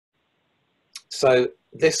So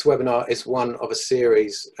this webinar is one of a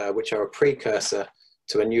series which are a precursor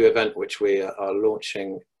to a new event which we are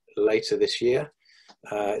launching later this year.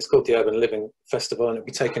 It's called the Urban Living Festival, and it'll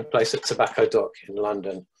be taking place at Tobacco Dock in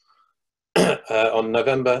London on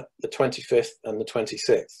November the 25th and the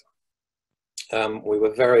 26th. We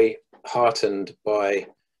were very heartened by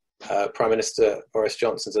Prime Minister Boris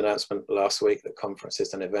Johnson's announcement last week that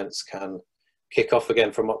conferences and events can kick off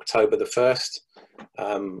again from October the 1st.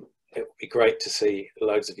 It would be great to see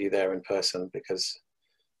loads of you there in person, because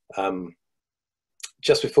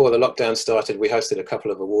just before the lockdown started, we hosted a couple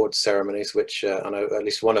of awards ceremonies, which I know at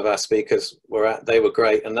least one of our speakers were at. They were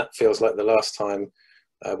great, and that feels like the last time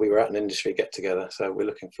we were at an industry get-together. So we're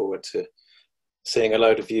looking forward to seeing a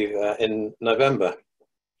load of you in November.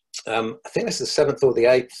 I think this is the 7th or the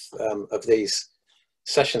 8th of these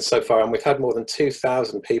sessions so far, and we've had more than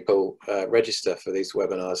 2,000 people register for these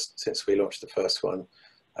webinars since we launched the first one,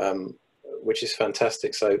 which is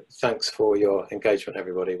fantastic. So thanks for your engagement,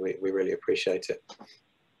 everybody. We really appreciate it.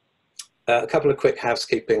 A couple of quick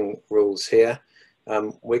housekeeping rules here.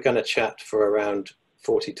 We're going to chat for around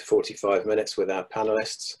 40 to 45 minutes with our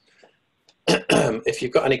panelists. If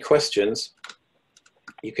you've got any questions,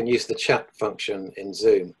 you can use the chat function in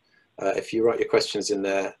Zoom. If you write your questions in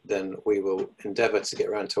there, then we will endeavour to get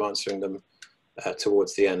around to answering them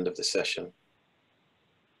towards the end of the session.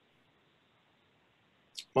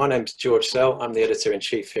 My name's George Sell. I'm the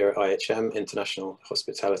Editor-in-Chief here at IHM, International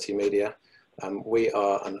Hospitality Media. We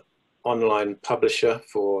are an online publisher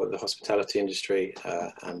for the hospitality industry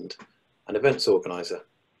and an events organiser.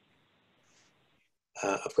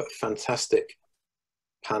 I've got a fantastic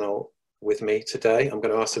panel with me today. I'm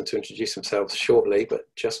going to ask them to introduce themselves shortly, but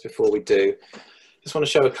just before we do, I just want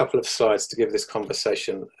to show a couple of slides to give this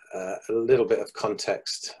conversation a little bit of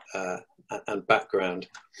context and background.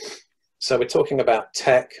 So we're talking about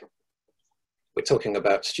tech, we're talking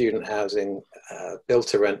about student housing,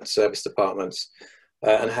 build-to-rent service departments,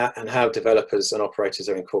 and how developers and operators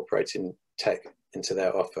are incorporating tech into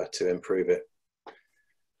their offer to improve it.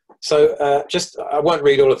 So I won't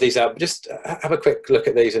read all of these out, but just have a quick look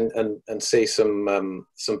at these and see some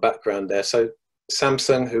background there. So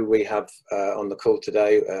Samsung, who we have on the call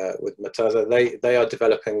today with Murtaza, they are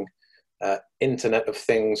developing Internet of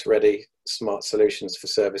Things ready smart solutions for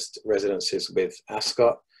serviced residences with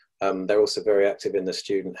Ascot. They're also very active in the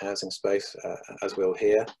student housing space, as we'll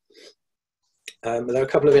hear. There are a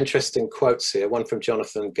couple of interesting quotes here, one from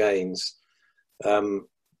Jonathan Gaines,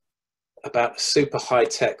 about a super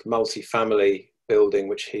high-tech multi-family building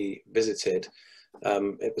which he visited.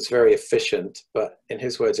 It was very efficient, but in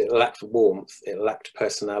his words, it lacked warmth, it lacked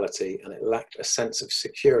personality, and it lacked a sense of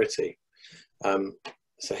security.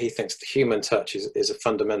 So he thinks the human touch is a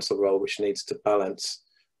fundamental role which needs to balance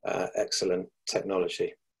excellent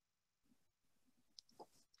technology.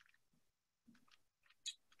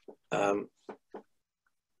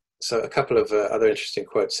 So a couple of other interesting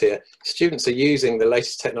quotes here. Students are using the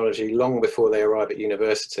latest technology long before they arrive at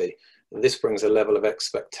university. And this brings a level of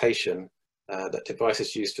expectation that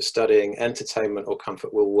devices used for studying, entertainment or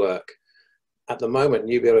comfort will work. At the moment,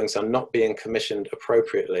 new buildings are not being commissioned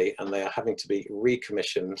appropriately, and they are having to be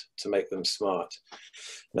recommissioned to make them smart.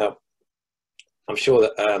 Now, I'm sure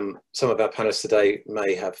that some of our panelists today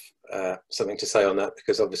may have something to say on that,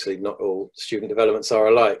 because obviously not all student developments are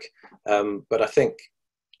alike. But I think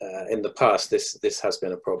in the past, this has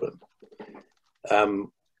been a problem.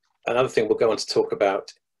 Another thing we'll go on to talk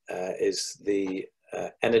about is the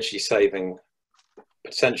energy saving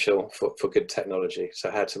potential for good technology.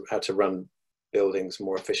 So how to run buildings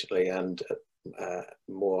more efficiently and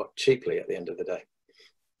more cheaply at the end of the day.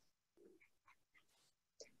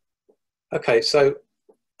 Okay, so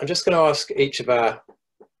I'm just going to ask each of our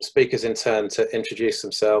speakers in turn to introduce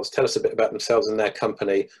themselves, tell us a bit about themselves and their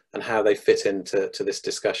company and how they fit into this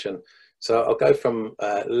discussion. So I'll go from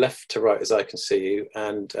left to right as I can see you,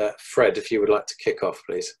 and Fred, if you would like to kick off,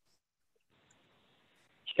 please.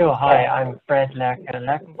 Sure, hi, I'm Fred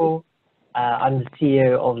Lerche-Lerchenborg. I'm the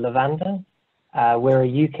CEO of Lavanda. We're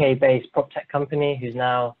a UK-based PropTech company who's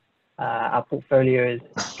now, our portfolio is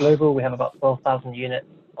global. We have about 12,000 units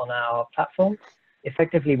on our platform.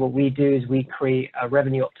 Effectively, what we do is we create a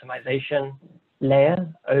revenue optimization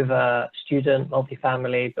layer over student,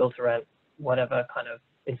 multifamily, build-to-rent, whatever kind of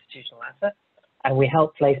institutional asset. And we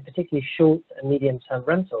help place particularly short and medium-term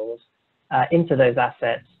rentals into those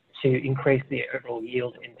assets to increase the overall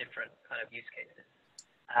yield in different kind of use cases.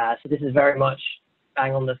 So this is very much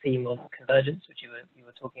bang on the theme of convergence, which you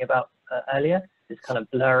were talking about earlier, this kind of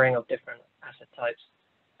blurring of different asset types.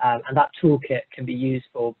 And that toolkit can be used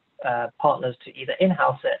for partners to either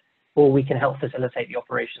in-house it, or we can help facilitate the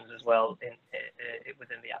operations as well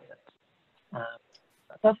within the asset.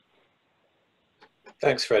 That's us.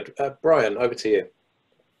 Thanks, Fred. Brian, over to you.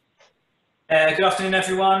 Good afternoon,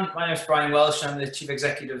 everyone. My name is Brian Welsh. I'm the Chief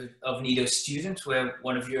Executive of Nido Student. We're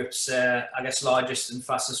one of Europe's, I guess, largest and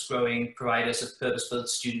fastest growing providers of purpose-built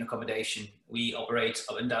student accommodation. We operate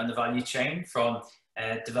up and down the value chain from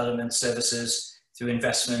development services through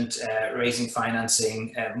investment, raising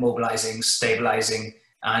financing, mobilizing, stabilizing,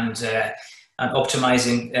 and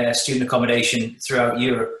optimizing student accommodation throughout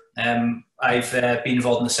Europe. I've been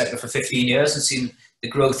involved in the sector for 15 years and seen the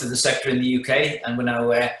growth of the sector in the UK, and we're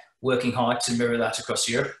now working hard to mirror that across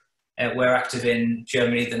Europe. We're active in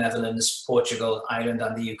Germany, the Netherlands, Portugal, Ireland,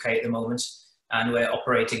 and the UK at the moment, and we're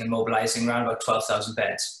operating and mobilizing around about 12,000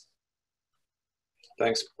 beds.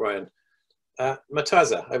 Thanks, Brian.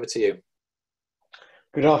 Murtaza, over to you.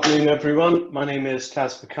 Good afternoon, everyone. My name is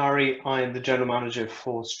Bukhari. I am the General Manager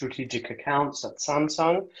for Strategic Accounts at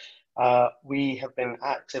Samsung. We have been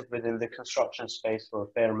active within the construction space for a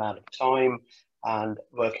fair amount of time and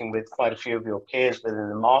working with quite a few of your peers within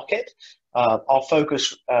the market. Our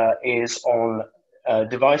focus is on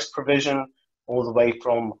device provision, all the way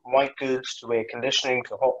from white goods to air conditioning,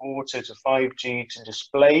 to hot water, to 5G, to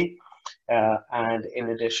display, and in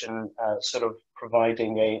addition, sort of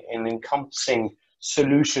providing an encompassing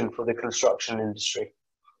solution for the construction industry.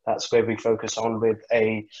 That's where we focus on with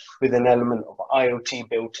an element of IoT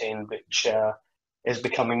built in, which is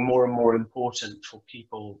becoming more and more important for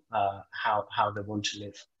people, how they want to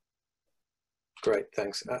live. Great,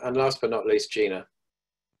 thanks. And last but not least, Gina.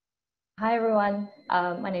 Hi everyone,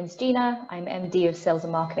 my name is Gina. I'm MD of Sales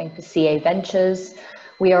and Marketing for CA Ventures.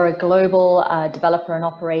 We are a global developer and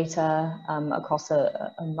operator across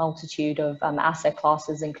a multitude of asset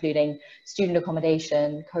classes, including student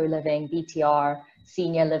accommodation, co-living, BTR,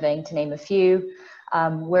 senior living, to name a few.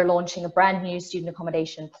 We're launching a brand new student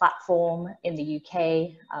accommodation platform in the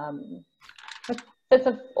UK. 5th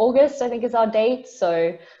of August, I think, is our date,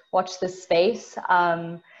 so watch this space.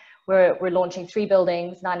 We're launching 3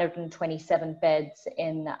 buildings, 927 beds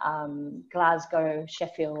in Glasgow,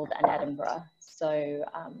 Sheffield, and Edinburgh. So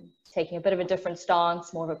taking a bit of a different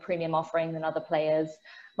stance, more of a premium offering than other players.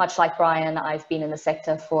 Much like Brian, I've been in the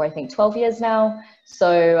sector for, I think, 12 years now.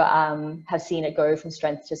 So have seen it go from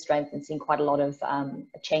strength to strength and seen quite a lot of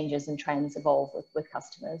changes and trends evolve with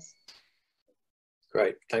customers.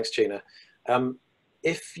 Great, thanks, Gina.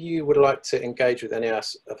 If you would like to engage with any of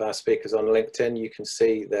our speakers on LinkedIn, you can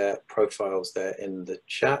see their profiles there in the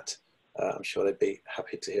chat. I'm sure they'd be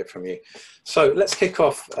happy to hear from you. So let's kick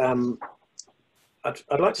off.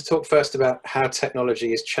 I'd like to talk first about how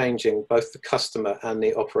technology is changing both the customer and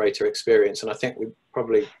the operator experience, and I think we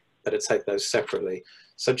probably better take those separately.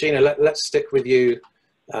 So Gina, let's stick with you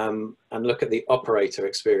and look at the operator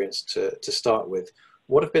experience to start with.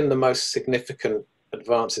 What have been the most significant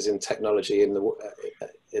advances in technology in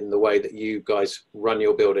the way that you guys run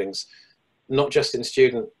your buildings, not just in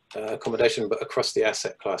student accommodation, but across the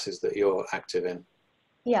asset classes that you're active in?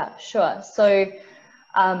 Yeah, sure. So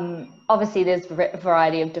obviously there's a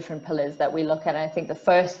variety of different pillars that we look at. And I think the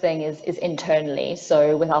first thing is internally.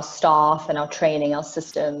 So with our staff and our training, our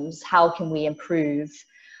systems, how can we improve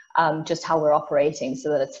just how we're operating so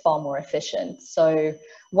that it's far more efficient? So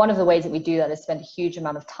one of the ways that we do that is spend a huge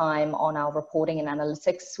amount of time on our reporting and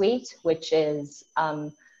analytics suite, which is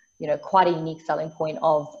you know, quite a unique selling point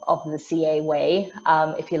of the CA way,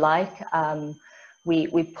 if you like.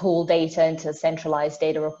 We pull data into a centralized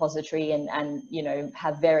data repository and you know,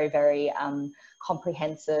 have very, very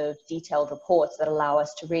comprehensive, detailed reports that allow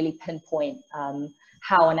us to really pinpoint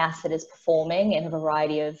how an asset is performing in a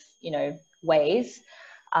variety of, you know, ways.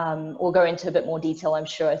 We'll go into a bit more detail, I'm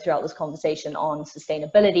sure, throughout this conversation on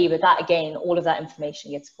sustainability, but that, again, all of that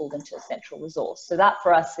information gets pulled into a central resource. So that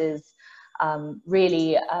for us is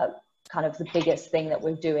really kind of the biggest thing that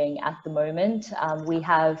we're doing at the moment. We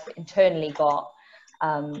have internally got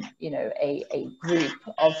you know, a group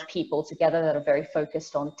of people together that are very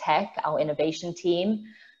focused on tech, our innovation team,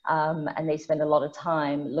 and they spend a lot of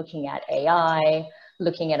time looking at AI,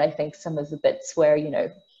 looking at, I think, some of the bits where, you know,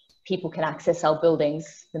 people can access our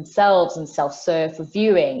buildings themselves and self-serve for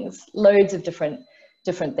viewings, loads of different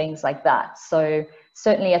things like that. So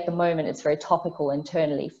certainly at the moment, it's very topical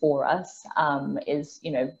internally for us, is,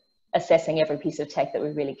 you know, assessing every piece of tech that we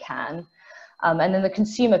really can. And then the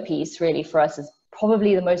consumer piece really for us is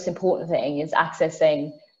probably the most important thing, is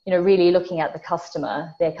accessing, you know, really looking at the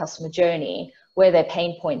customer, their customer journey, where their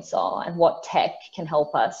pain points are and what tech can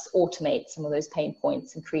help us automate some of those pain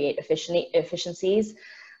points and create efficiencies.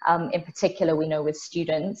 In particular, we know with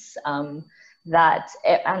students, that,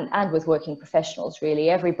 and with working professionals, really,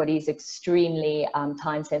 everybody's extremely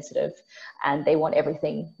time sensitive, and they want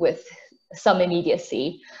everything with some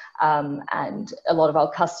immediacy. And a lot of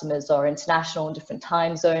our customers are international in different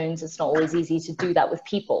time zones. It's not always easy to do that with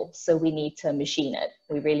people. So we need to machine it.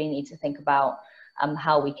 We really need to think about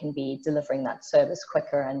how we can be delivering that service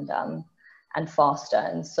quicker and faster.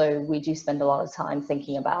 And so we do spend a lot of time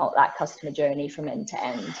thinking about that customer journey from end to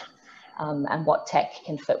end, and what tech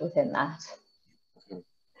can fit within that.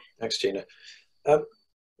 Thanks, Gina.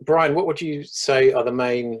 Brian, what would you say are the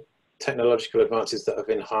main technological advances that have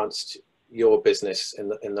enhanced your business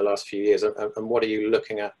in the last few years, and what are you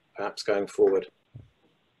looking at perhaps going forward?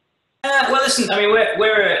 Well, listen, I mean,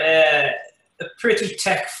 we're a pretty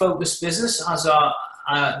tech-focused business, as our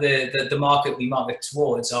the market we market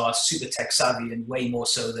towards are super tech savvy, and way more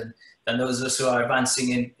so than those of us who are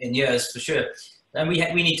advancing in years, for sure. And we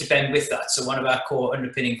need to bend with that. So one of our core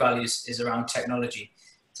underpinning values is around technology.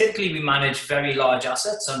 Typically, we manage very large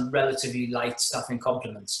assets on relatively light staffing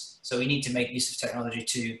complements. So we need to make use of technology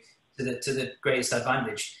to the greatest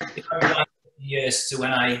advantage. If I rewind years to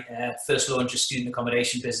when I first launched a student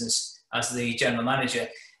accommodation business as the general manager,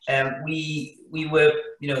 we were,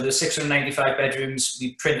 there were 695 bedrooms.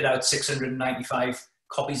 We printed out 695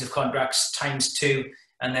 copies of contracts times 2,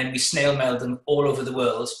 and then we snail mailed them all over the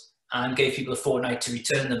world and gave people a fortnight to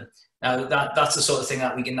return them. Now that's the sort of thing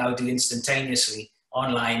that we can now do instantaneously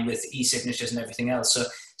online with e-signatures and everything else.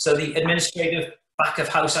 So the administrative back of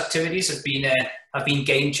house activities have been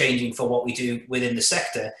game changing for what we do within the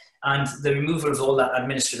sector, and the removal of all that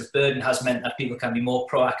administrative burden has meant that people can be more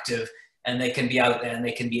proactive, and they can be out there and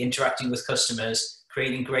they can be interacting with customers,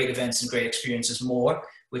 creating great events and great experiences more,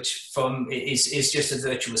 which is just a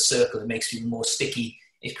virtuous circle. It makes people more sticky.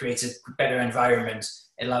 It creates a better environment.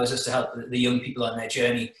 It allows us to help the young people on their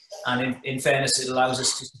journey. And in fairness, it allows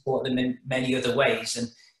us to support them in many other ways.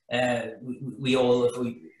 And we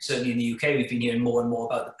certainly in the UK, we've been hearing more and more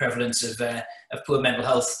about the prevalence of poor mental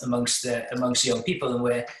health amongst young people.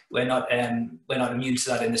 And we're not immune to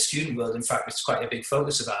that in the student world. In fact, it's quite a big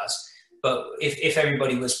focus of ours. But if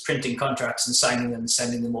everybody was printing contracts and signing them and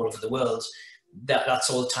sending them all over the world,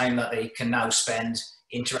 that's all the time that they can now spend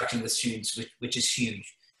interacting with students, which is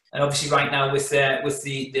huge. And obviously right now with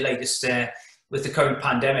the latest, with the current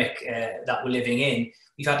pandemic that we're living in,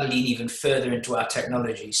 we've had to lean even further into our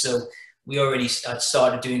technology. So we already had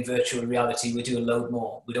started doing virtual reality. We do a load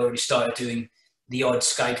more. We'd already started doing the odd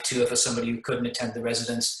Skype tour for somebody who couldn't attend the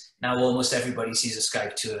residence. Now almost everybody sees a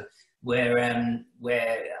Skype tour. Where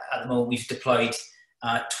at the moment we've deployed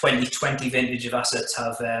 2020 vintage of assets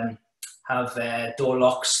have door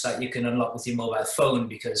locks that you can unlock with your mobile phone,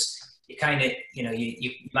 because you kind of,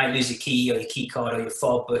 you might lose your key or your key card or your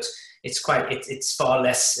fob, but it's far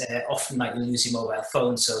less often that you lose your mobile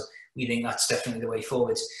phone. So we think that's definitely the way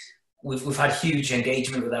forward. We've had huge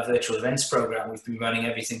engagement with our virtual events program. We've been running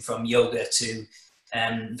everything from yoga to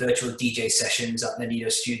virtual DJ sessions at the Nido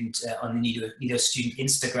student on the Nido student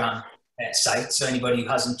Instagram site. So anybody who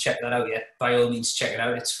hasn't checked that out yet, by all means check it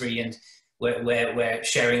out. It's free, and we're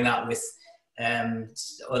sharing that with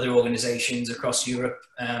other organisations across Europe,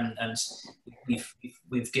 and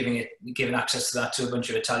we've given access to that to a bunch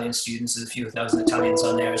of Italian students. There's a few thousand Italians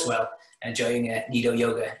on there as well, enjoying Nido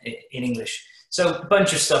yoga in English. So a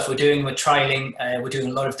bunch of stuff we're doing. We're trialing. We're doing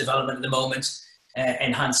a lot of development at the moment,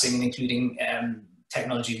 enhancing and including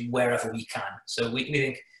technology wherever we can. So we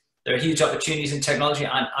think there are huge opportunities in technology,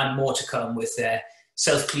 and more to come with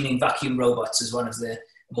self-cleaning vacuum robots is one of the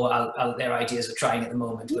more out there ideas we're trying at the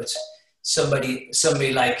moment. But somebody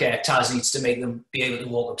like Taz needs to make them be able to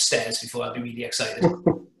walk upstairs before I'll be really excited.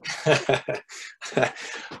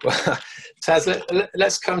 Well, Taz,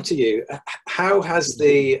 let's come to you. How has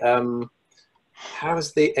the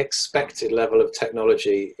expected level of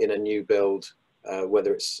technology in a new build,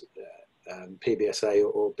 whether it's PBSA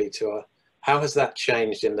or B2R, how has that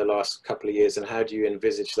changed in the last couple of years, and how do you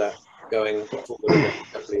envisage that going forward in the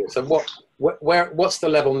next couple of years? So what's the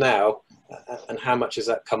level now, and how much has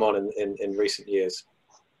that come on in recent years?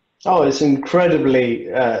 Oh, it's incredibly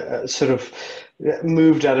sort of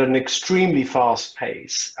moved at an extremely fast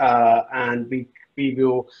pace, and we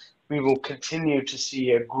will continue to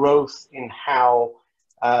see a growth in how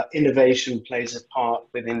innovation plays a part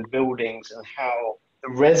within buildings and how the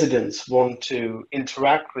residents want to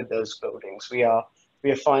interact with those buildings. We are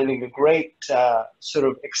finding a great sort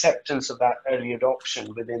of acceptance of that early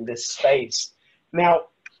adoption within this space. Now,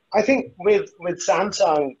 I think with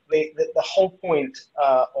Samsung, the whole point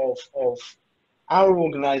of our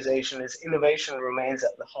organization is innovation remains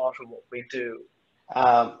at the heart of what we do.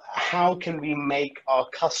 How can we make our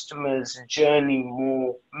customers' journey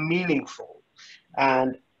more meaningful?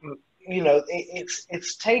 And you know,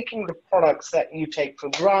 it's taking the products that you take for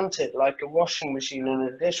granted, like a washing machine and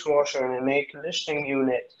a dishwasher and an air conditioning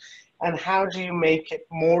unit, and how do you make it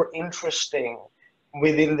more interesting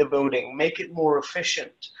within the building, make it more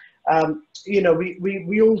efficient. You know,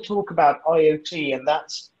 we all talk about IoT, and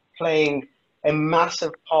that's playing a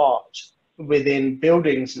massive part within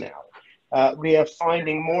buildings now. We are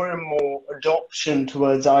finding more and more adoption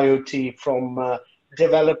towards IoT from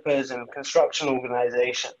developers and construction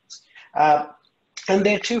organizations. And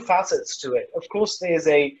there are two facets to it. Of course, there's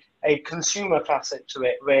a consumer facet to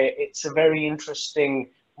it, where it's a very interesting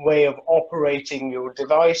way of operating your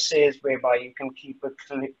devices, whereby you can keep a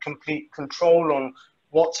complete control on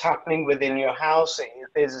what's happening within your house.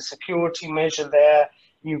 There's a security measure there.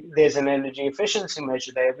 There's an energy efficiency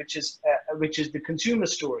measure there, which is the consumer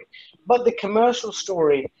story. But the commercial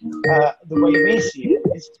story, the way we see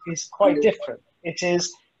it, is quite different. It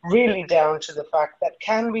is really down to the fact that,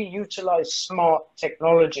 can we utilize smart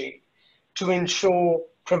technology to ensure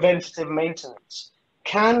preventative maintenance?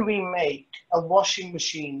 Can we make a washing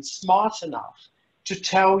machine smart enough to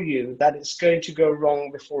tell you that it's going to go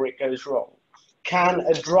wrong before it goes wrong? Can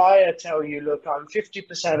a dryer tell you, look, I'm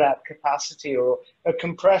 50% at capacity, or a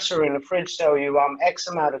compressor in a fridge tell you I'm X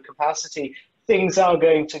amount of capacity, things are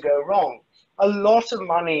going to go wrong? A lot of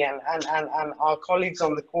money, and our colleagues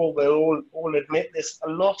on the call will all admit this, a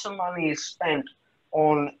lot of money is spent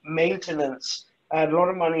on maintenance, and a lot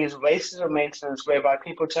of money is wasted on maintenance, whereby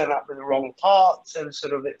people turn up with the wrong parts, and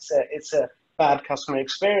sort of it's a bad customer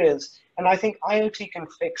experience. And I think IoT can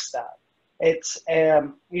fix that. It's,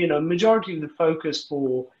 you know, majority of the focus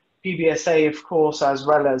for PBSA, of course, as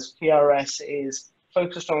well as PRS, is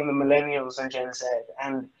focused on the millennials and Gen Z,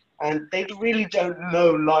 and they really don't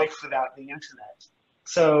know life without the internet.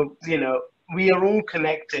 So, you know, we are all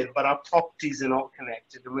connected, but our properties are not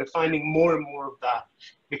connected, and we're finding more and more of that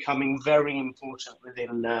becoming very important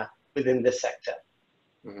within the sector.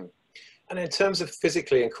 Mm-hmm. And in terms of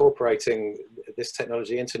physically incorporating this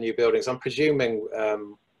technology into new buildings, I'm presuming,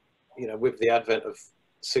 you know, with the advent of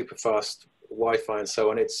super fast Wi-Fi and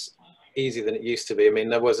so on, it's easier than it used to be. I mean,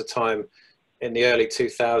 there was a time in the early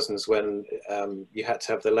 2000s when you had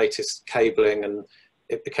to have the latest cabling, and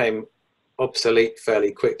it became obsolete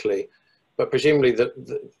fairly quickly. But presumably the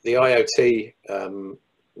IoT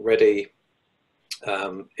ready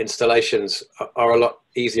installations are a lot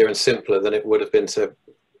easier and simpler than it would have been to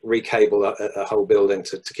recable a whole building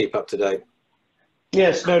to keep up to date.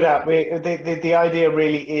 Yes, no doubt. The idea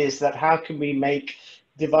really is that, how can we make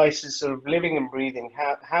devices sort of living and breathing?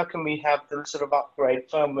 How can we have them sort of upgrade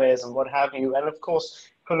firmwares and what have you? And of course,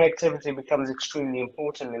 connectivity becomes extremely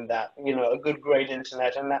important in that, you know, a good, great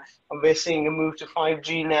internet. And we're seeing a move to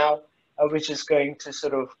 5G now, which is going to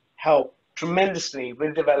sort of help tremendously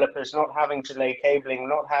with developers not having to lay cabling,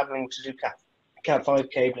 not having to do Cat5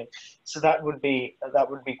 cabling. So that would be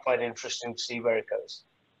quite interesting to see where it goes.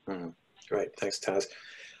 Mm-hmm. Great, thanks, Taz.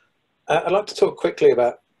 I'd like to talk quickly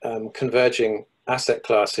about converging asset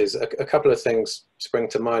classes. A couple of things spring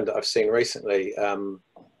to mind that I've seen recently. One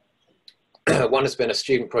has been a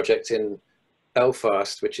student project in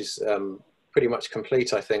Belfast, which is pretty much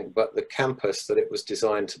complete, I think, but the campus that it was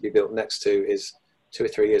designed to be built next to is 2 or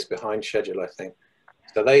 3 years behind schedule, I think.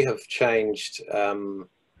 So they have changed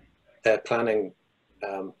their planning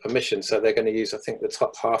permission. So they're going to use, I think, the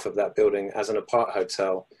top half of that building as an apart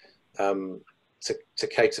hotel to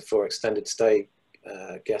cater for extended stay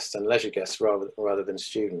guests and leisure guests rather than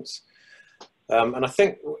students. And I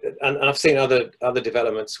think, and I've seen other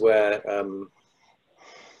developments where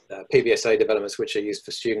PBSA developments which are used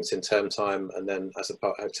for students in term time and then as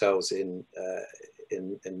apart hotels in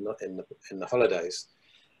the holidays.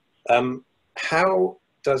 How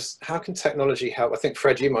can technology help? I think,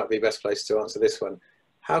 Fred, you might be best placed to answer this one.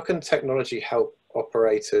 How can technology help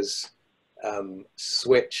operators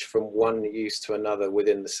switch from one use to another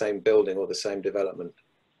within the same building or the same development?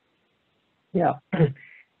 Yeah,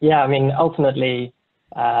 yeah. I mean, ultimately,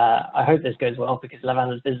 I hope this goes well, because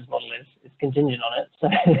Lavanda's business model is contingent on it. So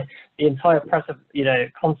the entire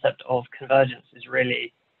concept of convergence is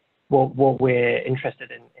really what we're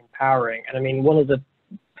interested in powering. And I mean,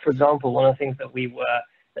 for example, one of the things that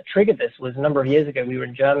triggered this was, a number of years ago, we were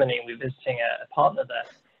in Germany and we were visiting a partner there,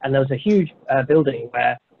 and there was a huge building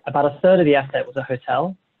where about a third of the asset was a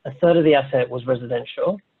hotel, a third of the asset was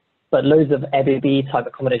residential, but loads of Airbnb type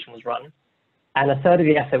accommodation was run, and a third of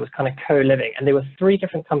the asset was kind of co-living. And there were 3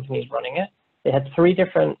 different companies running it. They had 3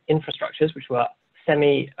 different infrastructures, which were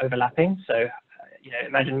semi-overlapping. So,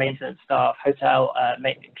 imagine maintenance staff, hotel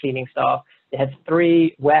cleaning staff. They had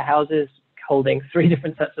 3 warehouses holding 3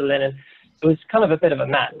 different sets of linen. It was kind of a bit of a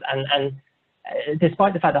mess. And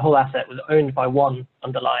despite the fact the whole asset was owned by one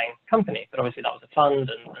underlying company, but obviously that was a fund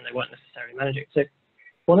and they weren't necessarily managing. So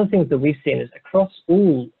one of the things that we've seen is across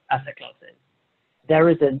all asset classes, there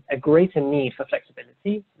is a greater need for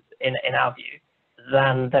flexibility in our view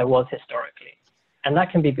than there was historically. And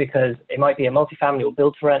that can be because it might be a multifamily or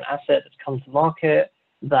build to rent asset that's come to market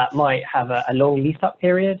that might have a long lease up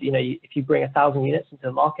period. You know, if you bring 1,000 units into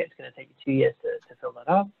the market, it's going to take you 2 years to fill that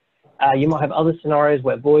up. You might have other scenarios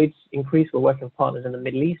where voids increase. We're working with partners in the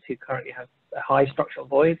Middle East who currently have high structural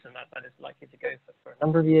voids, and that is likely to go for a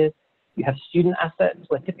number of years. You have student assets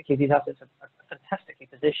where typically these assets are fantastically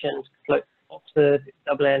positioned, float Oxford,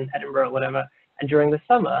 Dublin, Edinburgh, whatever. And during the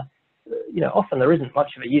summer, you know, often there isn't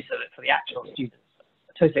much of a use of it for the actual students.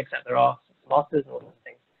 I totally accept there are masters and all those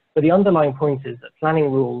things. But the underlying point is that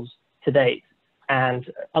planning rules to date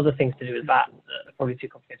and other things to do with that are probably too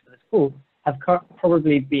complicated for this call, have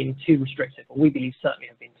probably been too restrictive, or we believe certainly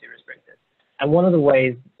have been too restrictive. And one of the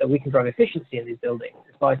ways that we can drive efficiency in these buildings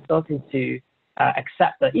is by starting to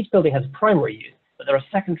accept that each building has a primary use, but there are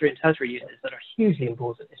secondary and tertiary uses that are hugely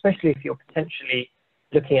important, especially if you're potentially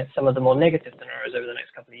looking at some of the more negative scenarios over the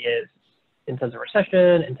next couple of years in terms of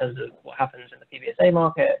recession, in terms of what happens in the PBSA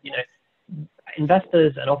market. You know,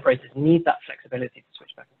 investors and operators need that flexibility to switch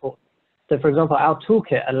back and forth. So for example, our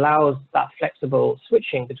toolkit allows that flexible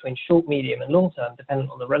switching between short, medium, and long term, dependent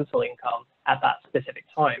on the rental income at that specific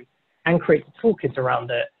time, and creates a toolkit around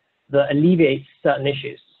it that alleviates certain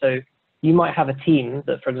issues. So you might have a team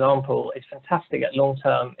that, for example, is fantastic at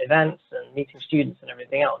long-term events and meeting students and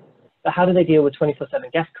everything else. But how do they deal with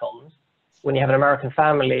 24/7 guest comms when you have an American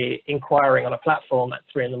family inquiring on a platform at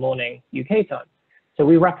 3 in the morning UK time? So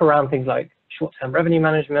we wrap around things like short-term revenue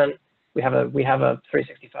management. We have a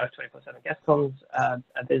 365 24/7 guest comms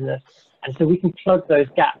business, and so we can plug those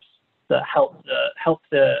gaps that help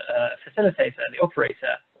the facilitator, the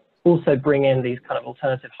operator, also bring in these kind of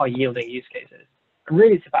alternative high-yielding use cases. And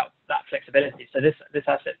really, it's about that flexibility. So this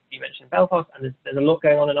asset you mentioned, Belfast, and there's a lot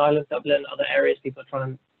going on in Ireland, Dublin, other areas. People are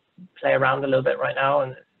trying to play around a little bit right now,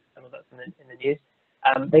 and some of that's in the news.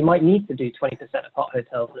 They might need to do 20% apart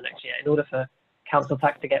hotels for the next year in order for council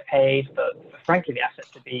tax to get paid, for frankly the asset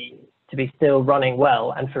to be still running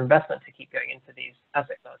well, and for investment to keep going into these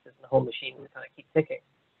asset classes and the whole machine to kind of keep ticking.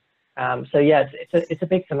 So yeah, it's a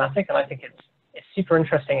big thematic, and I think it's super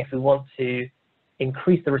interesting if we want to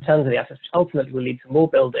increase the returns of the assets, which ultimately will lead to more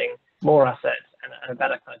building, more assets, and a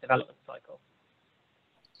better kind of development cycle.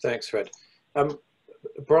 Thanks, Fred.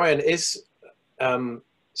 Brian, is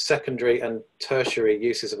secondary and tertiary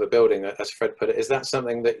uses of a building, as Fred put it, is that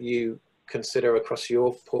something that you consider across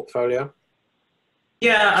your portfolio?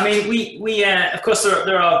 Yeah, I mean, we of course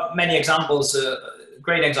there are many examples,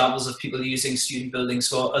 great examples of people using student buildings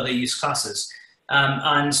for other use classes,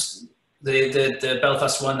 and the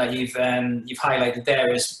Belfast one that you've highlighted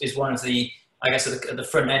there is one of the, I guess, at the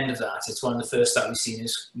front end of that. It's one of the first that we've seen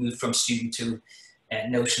is moved from student to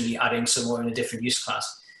notionally adding somewhere in a different use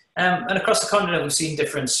class. And across the continent, we've seen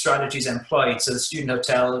different strategies employed. So the student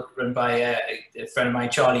hotel run by a friend of mine,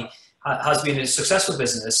 Charlie, has been a successful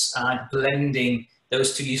business at blending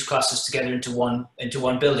those two use classes together into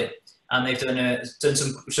one building. And they've done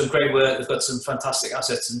some great work. They've got some fantastic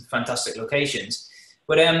assets and fantastic locations.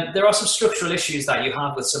 But there are some structural issues that you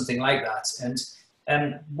have with something like that.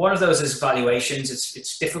 And one of those is valuations.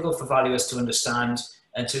 It's difficult for valuers to understand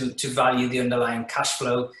and to value the underlying cash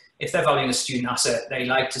flow. If they're valuing a student asset, they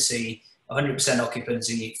like to see 100%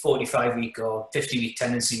 occupancy, 45-week or 50-week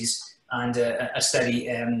tenancies, and a steady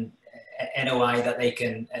NOI that they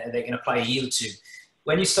can apply a yield to.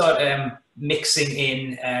 When you start mixing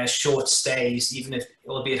in short stays, even if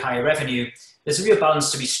albeit higher revenue, there's a real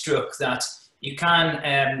balance to be struck that you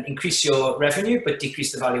can increase your revenue but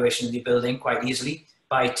decrease the valuation of the building quite easily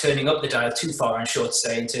by turning up the dial too far on short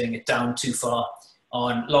stay and turning it down too far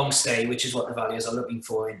on long stay, which is what the valuers are looking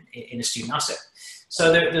for in a student asset.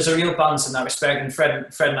 So there's a real balance in that respect, and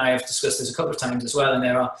Fred and I have discussed this a couple of times as well, and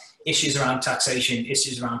there are issues around taxation,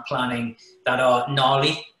 issues around planning that are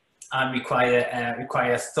gnarly and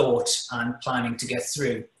require thought and planning to get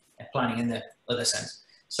through, planning in the other sense.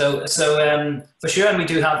 So for sure, and we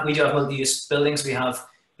do have multi-use buildings. We have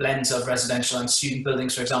blends of residential and student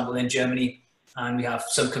buildings, for example, in Germany, and we have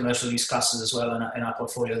some commercial use classes as well in our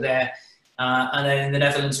portfolio there. And then in the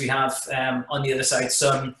Netherlands, we have on the other side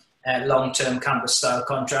some long-term campus-style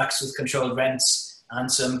contracts with controlled rents and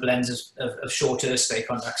some blends of shorter stay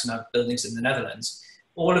contracts in our buildings in the Netherlands.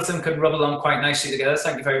 All of them can rub along quite nicely together,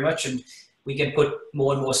 thank you very much, and we can put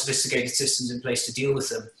more and more sophisticated systems in place to deal with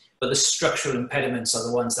them. But the structural impediments are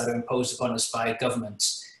the ones that are imposed upon us by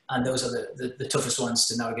governments, and those are the toughest ones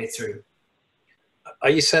to navigate through. Are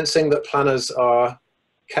you sensing that planners are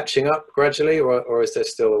catching up gradually, or is there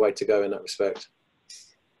still a way to go in that respect?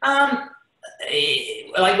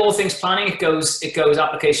 Like all things planning, it goes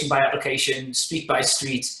application by application, street by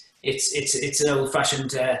street. It's an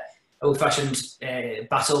old-fashioned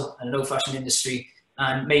battle and an old-fashioned industry,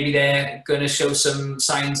 and maybe they're going to show some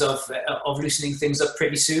signs of loosening things up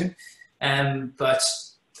pretty soon. But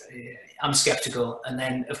I'm skeptical. And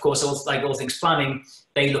then, of course, like all things planning,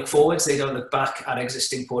 they look forwards. They don't look back at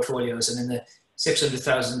existing portfolios. And in the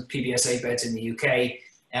 600,000 PBSA beds in the UK,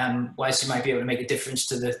 whilst you might be able to make a difference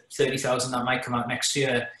to the 30,000 that might come out next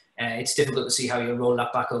year, it's difficult to see how you roll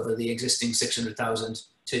that back over the existing 600,000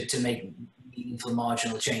 to make meaningful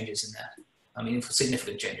marginal changes in there. I mean, for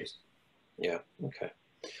significant changes. Yeah, okay.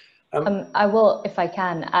 I will, if I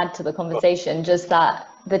can, add to the conversation, just that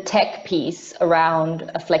the tech piece around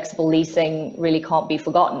a flexible leasing really can't be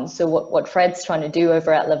forgotten. So what Fred's trying to do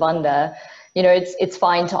over at Lavanda, you know, it's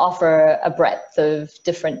fine to offer a breadth of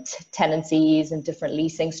different tenancies and different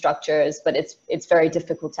leasing structures, but it's very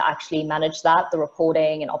difficult to actually manage that, the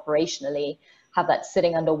reporting and operationally have that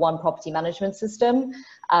sitting under one property management system,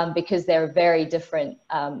 because they're very different,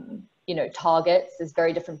 you know, targets. There's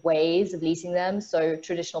very different ways of leasing them. So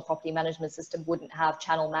traditional property management system wouldn't have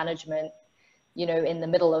channel management, you know, in the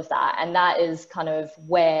middle of that. And that is kind of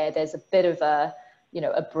where there's a bit of a, you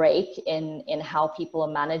know, a break in how people are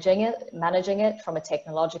managing it from a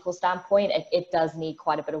technological standpoint. It does need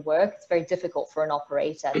quite a bit of work. It's very difficult for an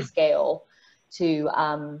operator at scale to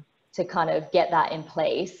kind of get that in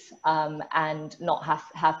place and not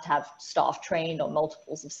have to have staff trained on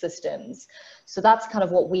multiples of systems. So that's kind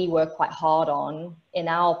of what we work quite hard on in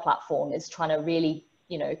our platform, is trying to really,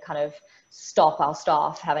 you know, kind of stop our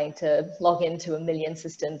staff having to log into 1 million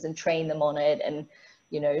systems and train them on it. And,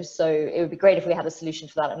 you know, so it would be great if we had a solution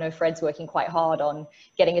for that. I know Fred's working quite hard on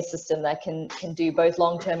getting a system that can do both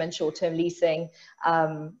long-term and short-term leasing.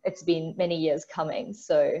 It's been many years coming,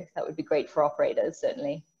 so that would be great for operators,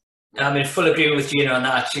 certainly. I'm in full agreement with Gina on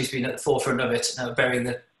that. She's been at the forefront of it, bearing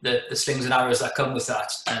the slings and arrows that come with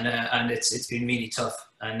that, and it's been really tough,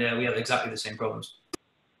 and we have exactly the same problems.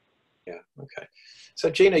 Yeah, okay. So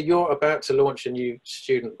Gina, you're about to launch a new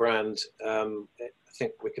student brand. I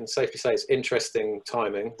think we can safely say it's interesting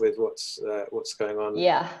timing with what's going on.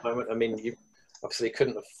 Yeah. At the moment. I mean, you obviously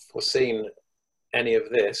couldn't have foreseen any of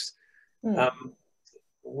this.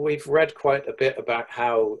 We've read quite a bit about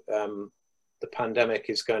how the pandemic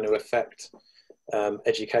is going to affect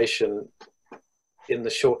education in the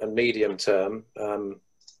short and medium term.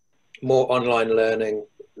 More online learning,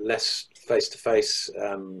 less face-to-face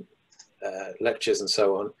lectures and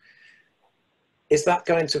so on. Is that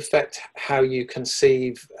going to affect how you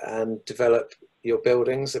conceive and develop your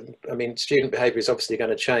buildings? I mean, student behaviour is obviously going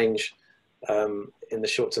to change in the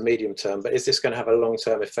short to medium term, but is this going to have a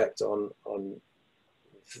long-term effect on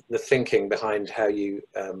the thinking behind how you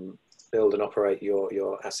build and operate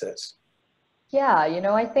your assets? Yeah, you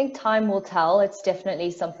know, I think time will tell. It's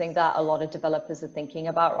definitely something that a lot of developers are thinking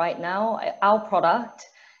about right now. Our product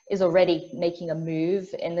is already making a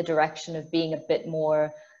move in the direction of being a bit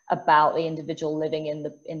more about the individual living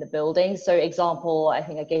in the building. So example, I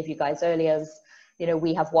think I gave you guys earlier is, you know,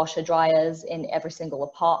 we have washer dryers in every single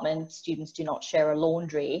apartment. Students do not share a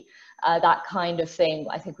laundry. That kind of thing,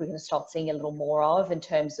 I think we're going to start seeing a little more of in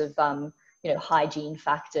terms of, you know, hygiene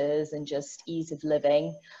factors and just ease of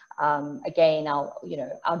living. Again,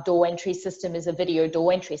 our door entry system is a video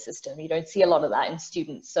door entry system. You don't see a lot of that in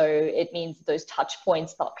students. So it means those touch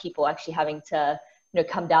points about people actually having to, you know,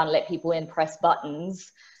 come down and let people in, press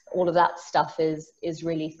buttons. All of that stuff is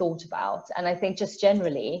really thought about. And I think just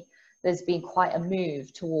generally, there's been quite a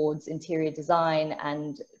move towards interior design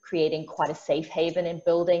and creating quite a safe haven in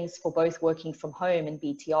buildings for both working from home and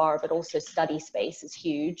BTR, but also study space is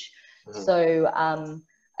huge. So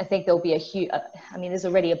I think there'll be a huge, I mean, there's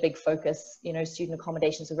already a big focus, you know, student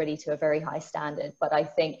accommodations already to a very high standard, but I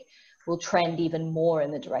think we'll trend even more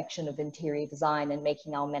in the direction of interior design and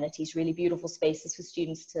making our amenities really beautiful spaces for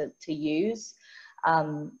students to use.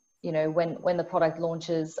 You know, when the product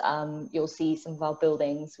launches, you'll see some of our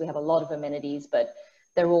buildings. We have a lot of amenities, but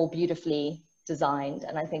they're all beautifully designed.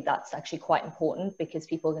 And I think that's actually quite important because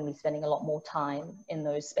people are going to be spending a lot more time in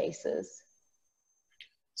those spaces.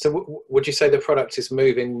 So would you say the product is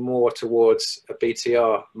moving more towards a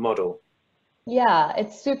BTR model? Yeah,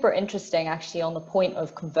 it's super interesting actually on the point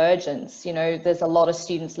of convergence. You know, there's a lot of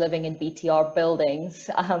students living in BTR buildings.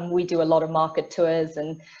 We do a lot of market tours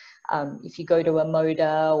and If you go to a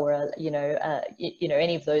moda or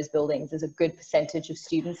any of those buildings, there's a good percentage of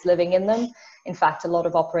students living in them. In fact, a lot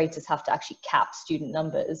of operators have to actually cap student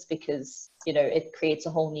numbers because it creates a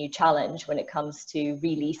whole new challenge when it comes to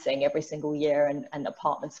releasing every single year and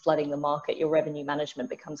apartments flooding the market. Your revenue management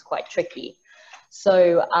becomes quite tricky.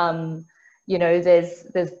 So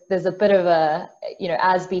there's a bit of a,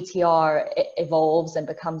 as BTR evolves and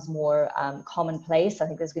becomes more commonplace, I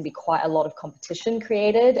think there's going to be quite a lot of competition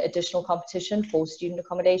created, additional competition for student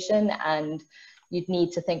accommodation, and you'd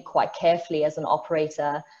need to think quite carefully as an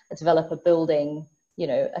operator, a developer building,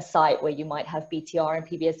 a site where you might have BTR and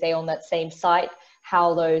PBSA on that same site,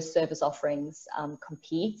 how those service offerings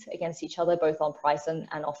compete against each other, both on price and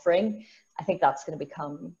offering. I think that's going to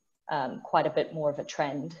become quite a bit more of a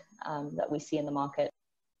trend that we see in the market.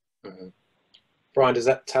 Mm-hmm. Brian, does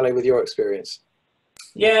that tally with your experience?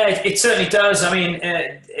 Yeah, it certainly does. I mean,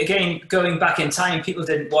 again, going back in time, people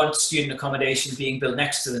didn't want student accommodation being built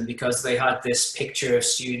next to them because they had this picture of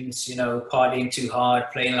students, partying too hard,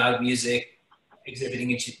 playing loud music,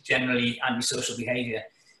 exhibiting generally antisocial behaviour.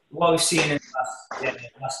 What we've seen in the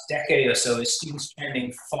last decade or so is students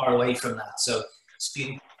trending far away from that. So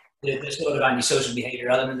the sort of antisocial behaviour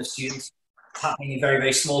element of students happening in very,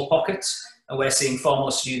 very small pockets, and we're seeing far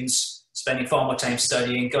more students spending far more time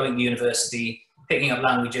studying, going to university, picking up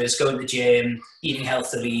languages, going to the gym, eating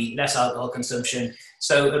healthily, less alcohol consumption.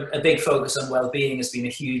 So a big focus on well-being has been a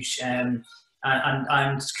huge, and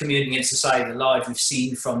community and society at large, we've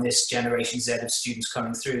seen from this Generation Z of students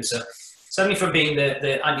coming through. So certainly from being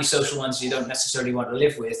the antisocial ones you don't necessarily want to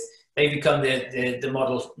live with, they've become the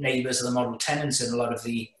model neighbours or the model tenants in a lot of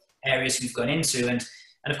the areas we've gone into. And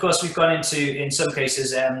of course, we've gone into, in some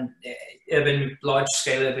cases,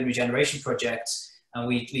 large-scale urban regeneration projects. And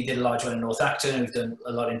we did a large one in North Acton, and we've done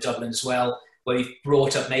a lot in Dublin as well, where we've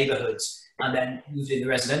brought up neighbourhoods and then moved into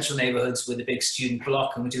residential neighbourhoods with a big student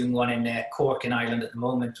block. And we're doing one in Cork in Ireland at the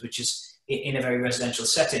moment, which is in a very residential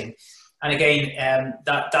setting. And again,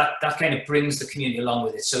 that kind of brings the community along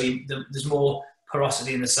with it. So there's more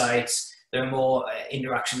porosity in the sites. There are more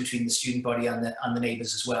interaction between the student body and the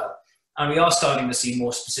neighbours as well. And we are starting to see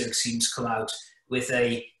more specific schemes come out with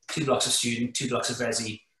 2 blocks of student, 2 blocks of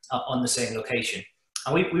resi on the same location.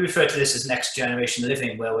 And we refer to this as next generation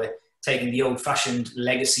living, where we're taking the old-fashioned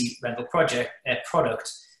legacy rental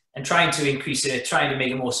product and trying to increase it, trying to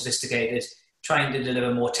make it more sophisticated, trying to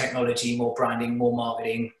deliver more technology, more branding, more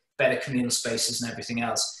marketing, better communal spaces and everything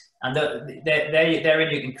else. And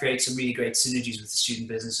therein you can create some really great synergies with the student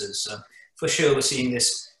businesses. So for sure, we're seeing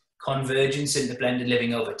this convergence into blended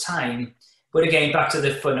living over time. But again, back to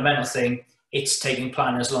the fundamental thing, it's taking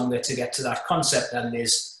planners longer to get to that concept than it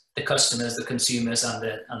is the customers, the consumers, and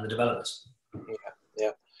the developers.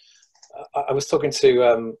 Yeah. I was talking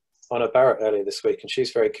to Anna Barrett earlier this week, and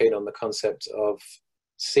she's very keen on the concept of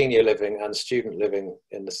senior living and student living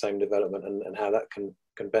in the same development, and how that can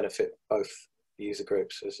benefit both user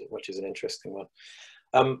groups, which is an interesting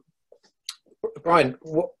one. Brian,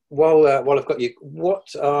 while I've got you, what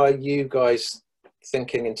are you guys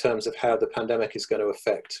thinking in terms of how the pandemic is going to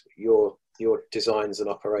affect your designs and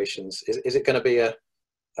operations? Is it going to be a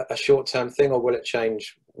short-term thing, or will it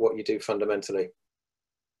change what you do fundamentally?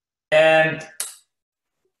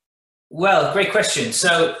 Well, great question.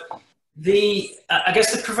 So I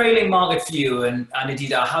guess the prevailing market view and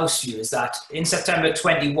indeed our house view is that in September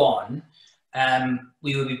 21,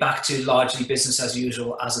 we will be back to largely business as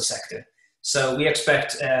usual as a sector. So we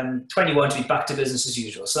expect 21 to be back to business as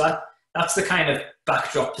usual. So that's the kind of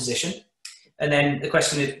backdrop position. And then the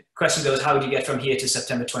question goes, how do you get from here to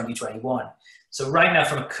September 2021? So right now,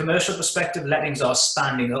 from a commercial perspective, lettings are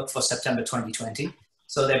standing up for September 2020.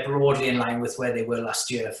 So they're broadly in line with where they were last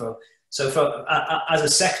year. As a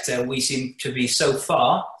sector, we seem to be so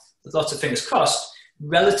far, with lots of fingers crossed,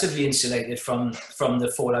 relatively insulated from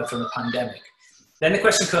the fallout from the pandemic. Then the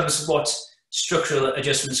question comes, what structural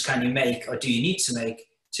adjustments can you make, or do you need to make,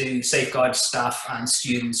 to safeguard staff and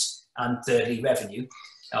students, and thirdly, revenue?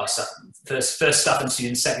 First staff and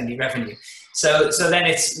students, secondly, revenue. So then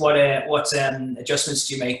it's what adjustments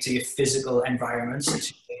do you make to your physical environments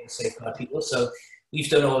to safeguard people? So we've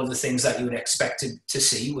done all of the things that you would expect to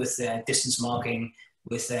see with distance marking,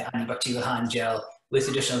 with antibacterial hand gel, with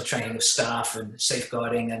additional training of staff and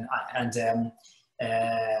safeguarding and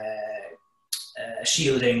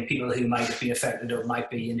shielding people who might have been affected or might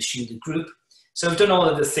be in a shielded group. So we've done all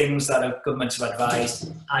of the things that our governments have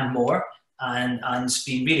advised and more, and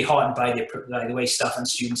been really heartened by the way staff and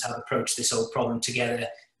students have approached this whole problem together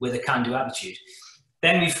with a can-do attitude.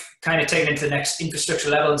 Then we've kind of taken it to the next infrastructure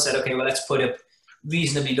level and said, okay, well, let's put up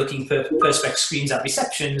reasonably looking perspex screens at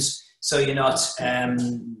receptions, so you're not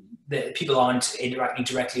the people aren't interacting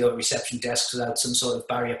directly over reception desks without some sort of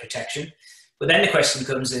barrier protection. But then the question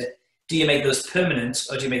becomes that, do you make those permanent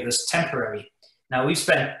or do you make those temporary? Now, we've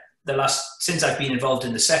spent since I've been involved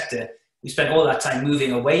in the sector, we spent all that time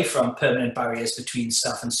moving away from permanent barriers between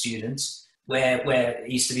staff and students, where it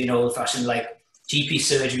used to be an old-fashioned like GP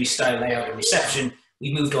surgery style layout of reception.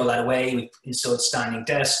 We moved all that away. We installed standing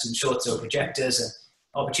desks and short throw projectors and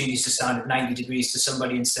opportunities to stand at 90 degrees to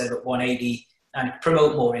somebody instead of at 180, and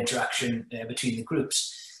promote more interaction between the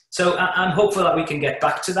groups. So I'm hopeful that we can get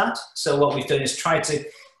back to that. So what we've done is try to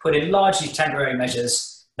put in largely temporary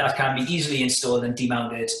measures that can be easily installed and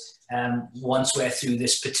demounted once we're through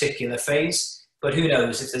this particular phase. But who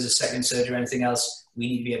knows, if there's a second surge or anything else, we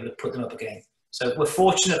need to be able to put them up again. So we're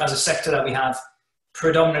fortunate as a sector that we have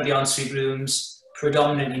predominantly ensuite rooms,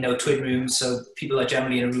 predominantly no twin rooms, so people are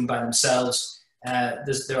generally in a room by themselves.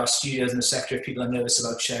 There are studios in the sector if people are nervous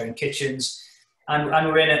about sharing kitchens. And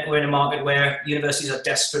we're in a market where universities are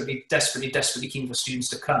desperately keen for students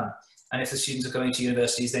to come. And if the students are going to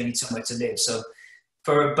universities, they need somewhere to live. So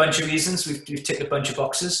for a bunch of reasons, we've ticked a bunch of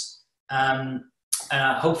boxes.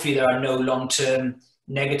 Hopefully there are no long-term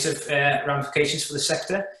negative ramifications for the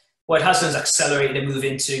sector. What it has done is accelerated a move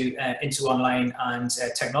into online and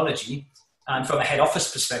technology. And from a head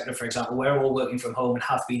office perspective, for example, we're all working from home and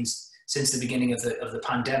have been since the beginning of the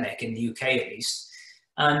pandemic, in the UK at least.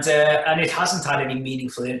 And it hasn't had any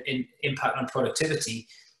meaningful impact on productivity,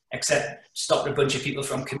 except stopped a bunch of people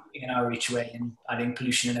from commuting an hour each way and adding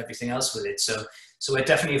pollution and everything else with it. So we're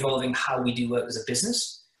definitely evolving how we do work as a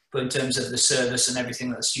business, but in terms of the service and everything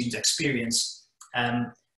that the students experience,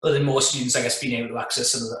 other than more students, I guess, being able to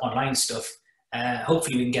access some of the online stuff,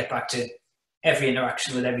 hopefully we can get back to every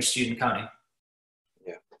interaction with every student counting.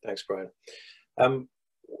 Yeah, thanks, Brian.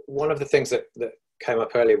 One of the things that came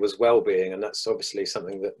up earlier was well-being, and that's obviously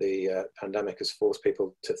something that the pandemic has forced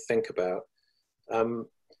people to think about.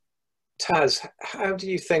 Taz, how do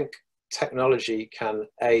you think technology can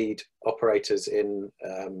aid operators in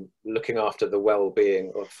looking after the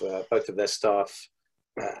well-being of both of their staff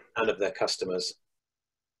and of their customers?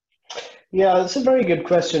 Yeah, it's a very good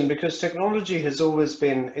question, because technology has always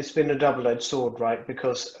been, it's been a double-edged sword, right?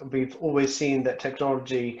 Because we've always seen that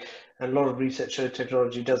technology, and a lot of research shows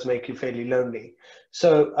technology does make you fairly lonely.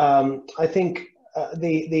 So I think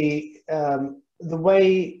the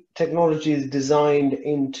way technology is designed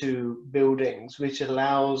into buildings, which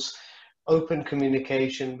allows open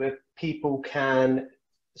communication where people can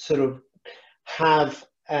sort of have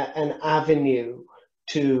an avenue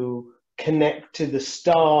to connect to the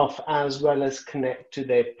staff as well as connect to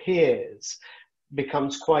their peers,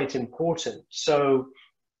 becomes quite important. So,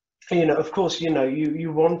 you know, of course, you know,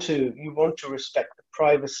 you want to respect the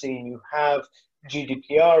privacy. You have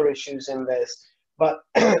GDPR issues in this, but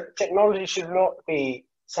technology should not be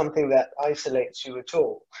something that isolates you at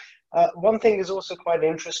all. One thing is also quite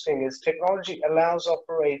interesting is technology allows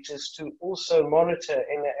operators to also monitor,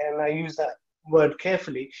 and I use that word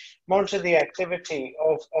carefully, monitor the activity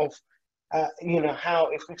of you know, how,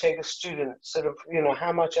 if we take a student, sort of, you know,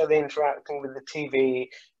 how much are they interacting with the TV,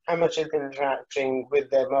 how much are they interacting with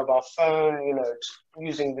their mobile phone, you know,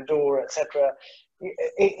 using the door, etc.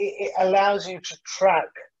 It allows you to track,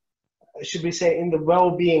 should we say, in the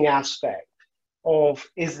well-being aspect of,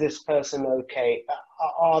 is this person okay?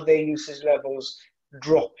 Are their usage levels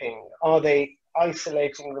dropping? Are they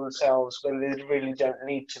isolating themselves when they really don't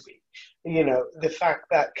need to be? You know, the fact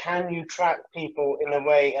that, can you track people in a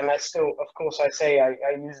way, and I still, of course, I say I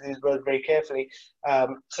use these words very carefully,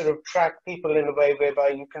 sort of track people in a way whereby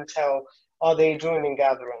you can tell, are they joining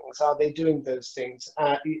gatherings? Are they doing those things?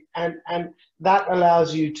 And that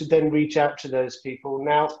allows you to then reach out to those people.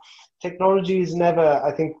 Now, technology is never,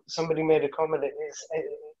 I think somebody made a comment, it is,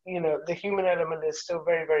 you know, the human element is still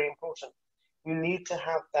very, very important. You need to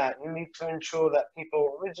have that. You need to ensure that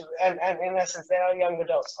people, and in essence, they are young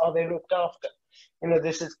adults. Are they looked after? You know,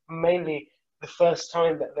 this is mainly the first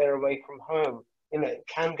time that they're away from home. You know, it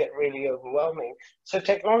can get really overwhelming. So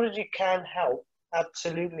technology can help,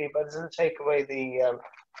 absolutely, but it doesn't take away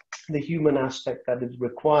the human aspect that is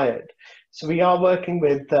required. So we are working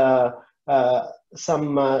with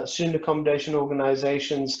some student accommodation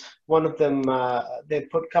organizations. One of them, they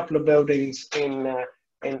put a couple of buildings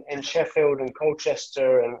in Sheffield and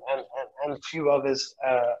Colchester and a few others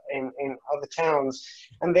in other towns,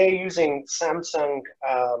 and they're using Samsung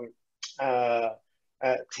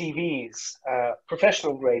TVs,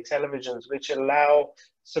 professional grade televisions, which allow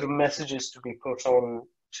sort of messages to be put on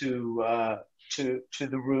to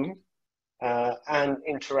the room and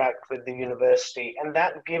interact with the university, and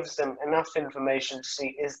that gives them enough information to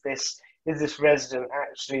see, is this is this resident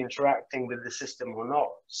actually interacting with the system or not?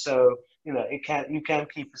 So, you know, you can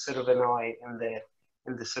keep a sort of an eye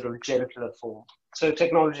in the sort of gentler form. So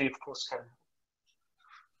technology, of course, can.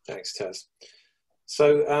 Thanks, Taz.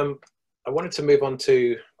 So I wanted to move on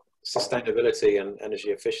to sustainability and energy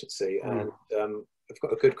efficiency. And I've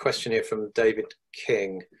got a good question here from David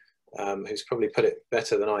King, who's probably put it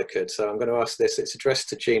better than I could. So I'm going to ask this. It's addressed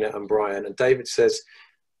to Gina and Brian. And David says,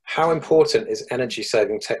 how important is energy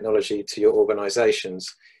saving technology to your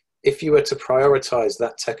organizations? If you were to prioritize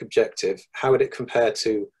that tech objective, how would it compare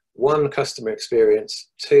to 1, customer experience,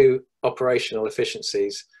 2, operational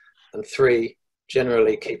efficiencies, and 3,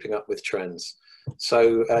 generally keeping up with trends?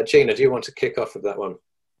 So Gina, do you want to kick off with that one?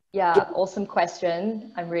 Yeah, awesome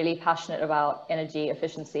question. I'm really passionate about energy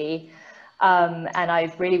efficiency. And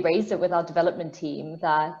I've really raised it with our development team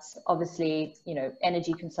that obviously, you know,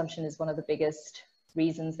 energy consumption is one of the biggest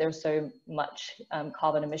reasons there's so much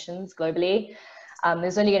carbon emissions globally.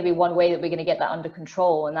 There's only going to be one way that we're going to get that under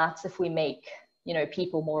control, and that's if we make, you know,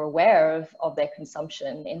 people more aware of their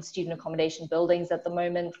consumption. In student accommodation buildings at the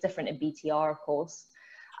moment, different in BTR, of course,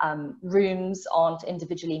 rooms aren't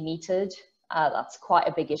individually metered. That's quite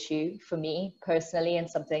a big issue for me personally, and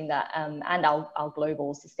something that, and our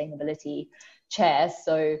global sustainability chair.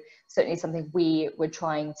 So certainly something we're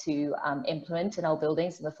trying to implement in our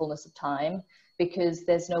buildings in the fullness of time, because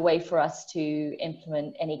there's no way for us to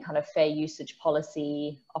implement any kind of fair usage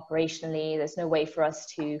policy operationally. There's no way for us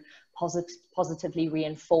to positively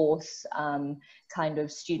reinforce kind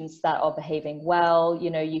of students that are behaving well. You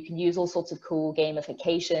know, you can use all sorts of cool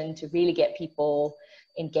gamification to really get people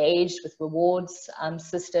engaged with rewards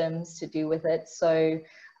systems to do with it. So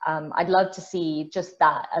I'd love to see just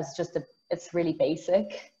that as just it's really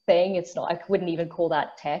basic thing. It's not, I wouldn't even call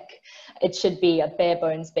that tech. It should be a bare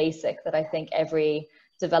bones basic that I think every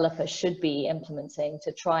developer should be implementing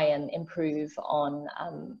to try and improve on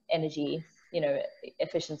energy, you know,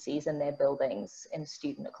 efficiencies in their buildings in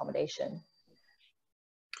student accommodation.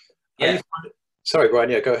 Yeah. Sorry, Brian,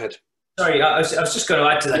 yeah, go ahead. Sorry, I was just going to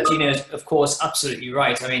add to that. Gina is, of course, absolutely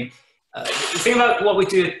right. I mean, the thing about what we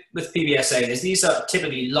do with PBSA is these are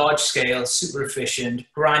typically large-scale, super efficient,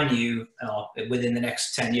 brand new, within the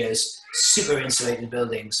next 10 years, super insulated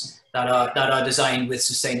buildings that are designed with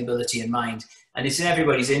sustainability in mind. And it's in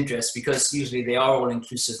everybody's interest, because usually they are all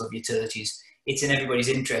inclusive of utilities. It's in everybody's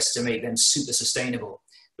interest to make them super sustainable.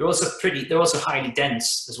 They're also highly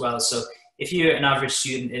dense as well. So if you're an average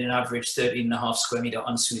student in an average 13.5 square meter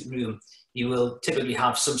ensuite room, you will typically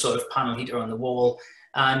have some sort of panel heater on the wall,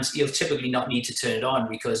 and you'll typically not need to turn it on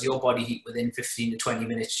because your body heat within 15 to 20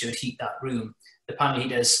 minutes should heat that room. The panel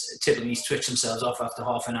heaters typically switch themselves off after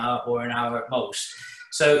half an hour or an hour at most.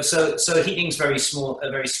 So heating is a very small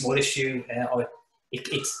issue, or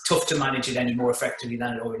it's tough to manage it any more effectively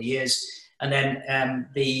than it already is. And then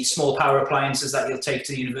the small power appliances that you'll take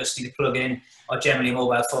to the university to plug in are generally a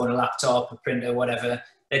mobile phone, a laptop, a printer, whatever.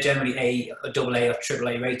 They're generally a AA or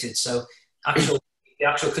AAA rated. So the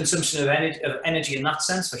actual consumption of energy in that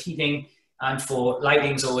sense for heating and for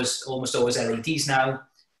lighting is almost always LEDs now.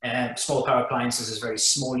 Small power appliances is very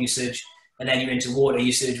small usage. And then you're into water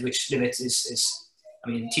usage, which limits I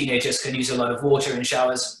mean, teenagers can use a lot of water in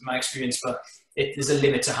showers, in my experience, but there's a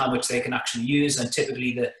limit to how much they can actually use. And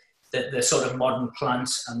typically the sort of modern plant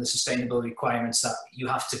and the sustainable requirements that you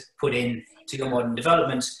have to put in to your modern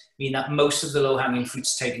development mean that most of the low-hanging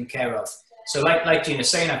fruits are taken care of. So like Gina's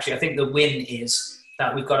saying, actually, I think the win is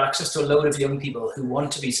that we've got access to a load of young people who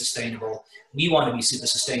want to be sustainable. We want to be super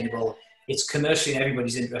sustainable. It's commercially in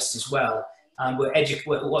everybody's interest as well. And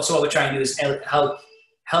so what we're trying to do is help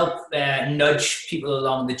nudge people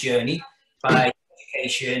along the journey by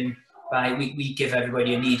education. We give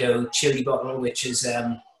everybody a Nido chili bottle, which is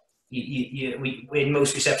in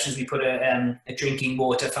most receptions we put a drinking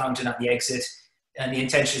water fountain at the exit, and the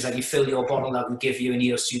intention is that you fill your bottle that we give you a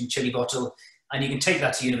Nido student chili bottle, and you can take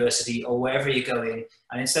that to university or wherever you're going,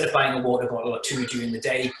 and instead of buying a water bottle or 2 during the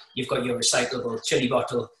day, you've got your recyclable chili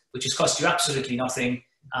bottle, which has cost you absolutely nothing,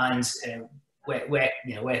 and we're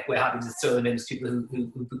happy to throw them in to people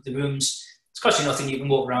who book the rooms. It's cost you nothing. You can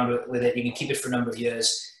walk around with it. You can keep it for a number of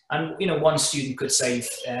years, and one student could save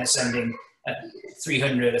sending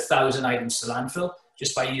 300, 1,000 items to landfill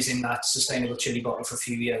just by using that sustainable chili bottle for a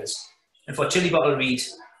few years. And for Chili Bottle Read,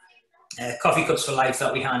 coffee cups for life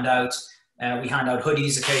that we hand out. We hand out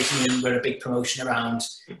hoodies occasionally, and run a big promotion around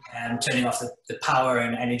turning off the power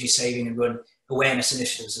and energy saving, and run awareness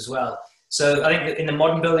initiatives as well. So I think in the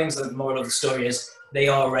modern buildings, the moral of the story is they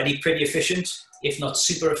are already pretty efficient, if not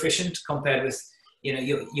super efficient, compared with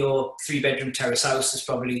your 3-bedroom terrace house is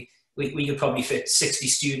probably, we could probably fit 60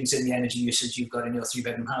 students in the energy usage you've got in your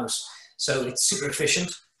 3-bedroom house. So it's super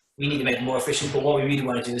efficient. We need to make it more efficient, but what we really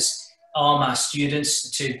want to do is arm our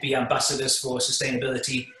students to be ambassadors for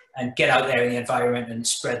sustainability and get out there in the environment and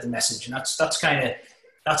spread the message. And that's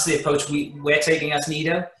the approach we're taking as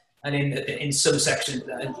Nido. And in some sections,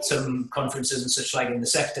 some conferences and such like in the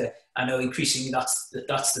sector, I know increasingly that's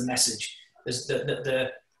the message. There's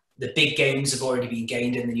the big gains have already been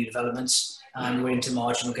gained in the new developments, and we're into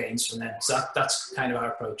marginal gains from them. So that's kind of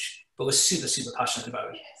our approach. But we're super, super passionate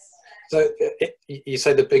about it. So you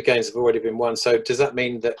say the big gains have already been won. So does that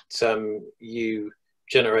mean that you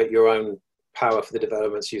generate your own power for the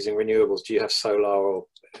developments using renewables? Do you have solar or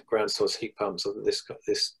ground source heat pumps or this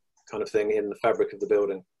kind of thing in the fabric of the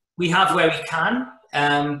building? We have where we can,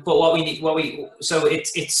 but so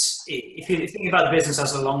it's if you think about the business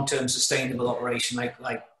as a long-term sustainable operation,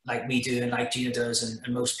 like we do and like Gina does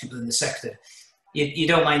and most people in the sector, you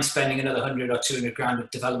don't mind spending another 100 or 200 grand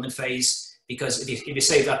of development phase. Because if you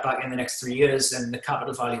save that back in the next 3 years, then the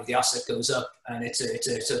capital value of the asset goes up, and it's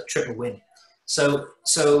a triple win. So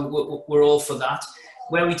we're all for that.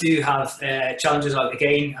 Where we do have challenges, like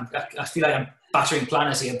again, I feel like I'm battering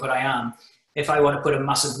planners here, but I am. If I want to put a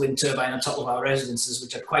massive wind turbine on top of our residences,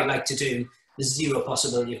 which I'd quite like to do, there's zero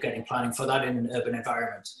possibility of getting planning for that in an urban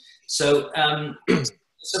environment. So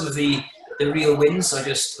some of the real wins are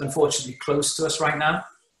just unfortunately close to us right now.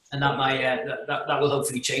 And that might that will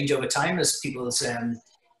hopefully change over time as people's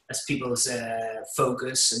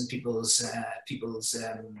focus and people's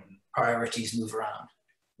priorities move around.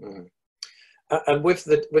 Mm. And with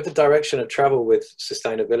the direction of travel with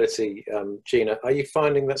sustainability, Gina, are you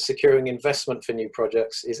finding that securing investment for new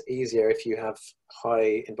projects is easier if you have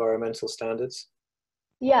high environmental standards?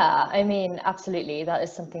 Yeah, I mean, absolutely. That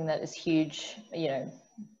is something that is huge. You know,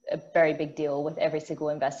 a very big deal with every single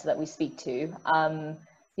investor that we speak to.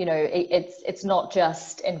 You know, it's not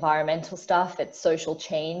just environmental stuff, it's social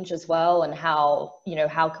change as well, and how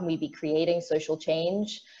can we be creating social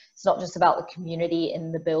change? It's not just about the community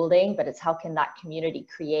in the building, but it's how can that community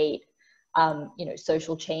create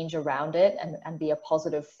social change around it and be a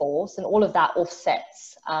positive force, and all of that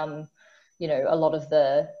offsets a lot of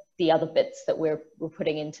the other bits that we're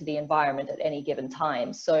putting into the environment at any given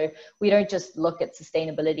time. So we don't just look at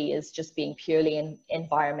sustainability as just being purely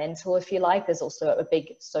environmental, if you like. There's also a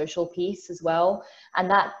big social piece as well.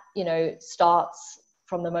 And that, starts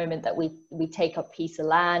from the moment that we take a piece of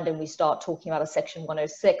land and we start talking about a Section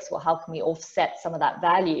 106. Well, how can we offset some of that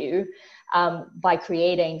value by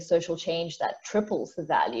creating social change that triples the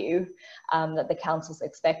value that the council's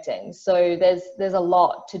expecting? So there's a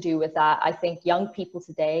lot to do with that. I think young people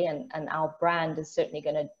today and our brand is certainly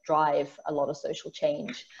going to drive a lot of social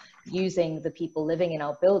change using the people living in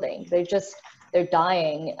our building. They're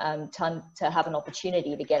dying to have an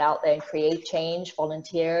opportunity to get out there and create change,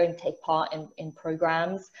 volunteer and take part in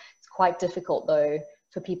programs. It's quite difficult though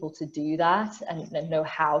for people to do that and know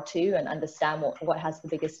how to and understand what has the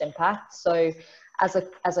biggest impact. So as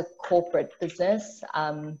a corporate business,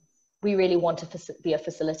 we really want to be a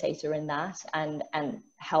facilitator in that and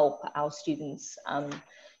help our students, and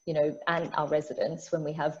our residents when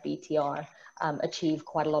we have BTR achieve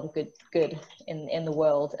quite a lot of good in the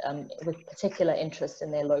world, with particular interest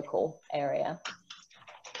in their local area.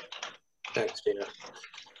 Thanks, Gina.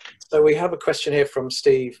 So we have a question here from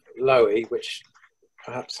Steve Lowy, which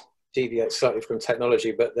perhaps deviates slightly from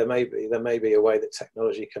technology, but there may be a way that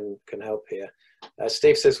technology can help here.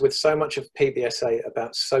 Steve says, with so much of PBSA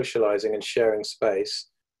about socialising and sharing space,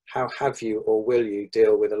 how have you or will you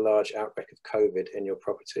deal with a large outbreak of COVID in your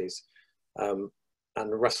properties? And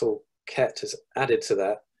Russell Kett has added to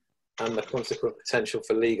that, and the consequent potential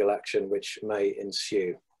for legal action which may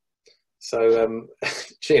ensue. So,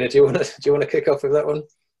 Gina, do you want to kick off with that one?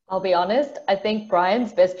 I'll be honest, I think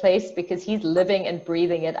Brian's best placed because he's living and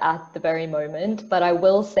breathing it at the very moment. But I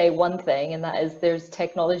will say one thing, and that is there's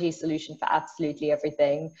technology solution for absolutely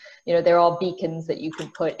everything. There are beacons that you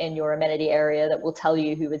can put in your amenity area that will tell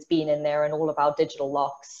you who has been in there, and all of our digital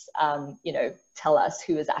locks, tell us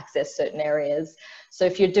who has accessed certain areas. So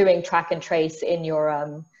if you're doing track and trace in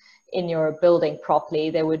your building properly,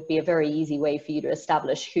 there would be a very easy way for you to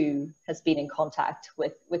establish who has been in contact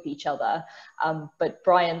with each other. But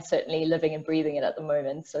Brian's certainly living and breathing it at the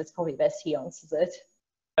moment, so it's probably best he answers it.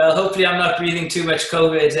 Hopefully I'm not breathing too much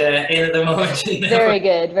COVID in at the moment. Very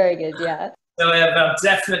good, yeah. So I'm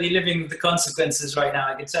definitely living the consequences right now,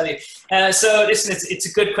 I can tell you. So listen, it's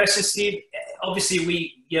a good question, Steve. Obviously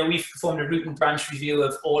we've performed a root and branch review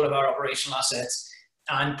of all of our operational assets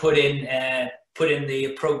and put in the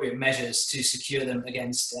appropriate measures to secure them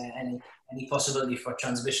against any possibility for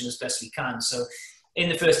transmission as best we can. So in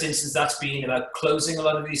the first instance, that's been about closing a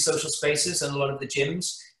lot of these social spaces and a lot of the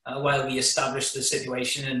gyms while we establish the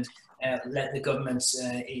situation and let the government's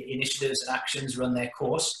initiatives and actions run their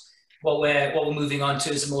course. What we're moving on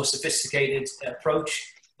to is a more sophisticated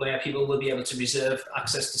approach where people will be able to reserve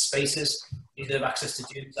access to spaces, reserve access to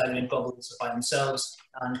gyms either in bubbles or by themselves,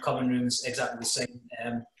 and common rooms exactly the same.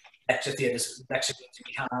 Lecture theatres, lecture rooms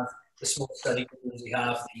we have, the small study rooms we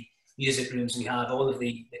have, the music rooms we have, all of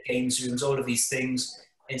the games rooms, all of these things.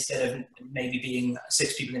 Instead of maybe being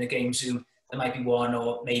 6 people in a games room, there might be 1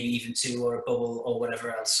 or maybe even 2 or a bubble or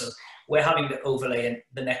whatever else. So we're having to overlay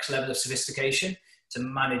the next level of sophistication to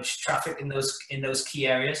manage traffic in those key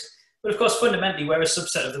areas. But of course, fundamentally, we're a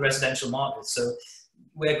subset of the residential market. So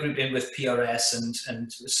we're grouped in with PRS and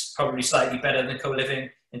it's probably slightly better than co-living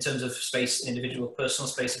in terms of space, individual personal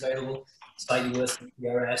space available, slightly worse than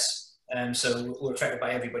PRS. So we're affected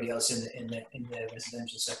by everybody else in the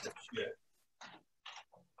residential sector for sure.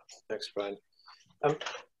 Thanks, Brian.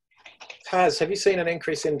 Taz, have you seen an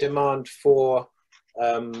increase in demand for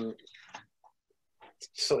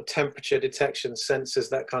sort of temperature detection sensors,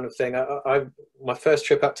 that kind of thing? My first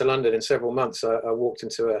trip up to London in several months, I walked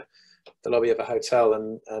into the lobby of a hotel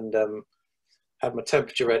and had my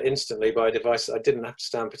temperature read instantly by a device that I didn't have to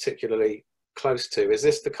stand particularly close to. Is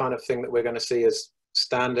this the kind of thing that we're going to see as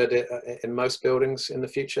standard in most buildings in the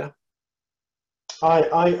future?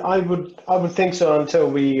 I would think so until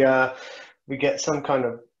we get some kind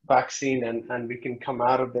of vaccine and we can come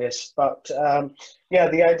out of this. But yeah,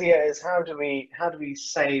 the idea is how do we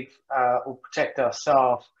save or protect our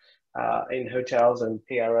staff in hotels and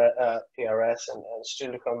PRS and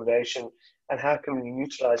student accommodation, and how can we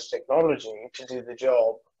utilize technology to do the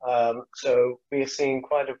job? So we're seeing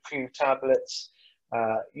quite a few tablets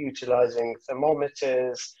utilizing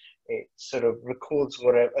thermometers. It sort of records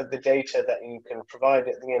whatever the data that you can provide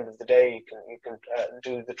at the end of the day. You can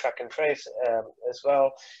do the track and trace as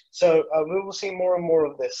well. So we will see more and more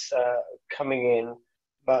of this coming in.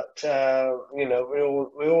 But you know,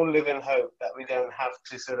 we all live in hope that we don't have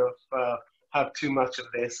to sort of have too much of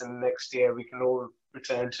this, and next year we can all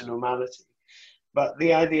return to normality. But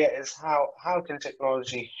the idea is how can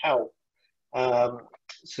technology help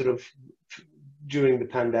sort of during the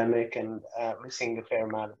pandemic, and we're seeing a fair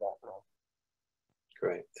amount of that now.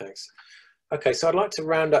 Great, thanks. Okay, so I'd like to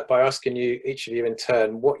round up by asking you, each of you in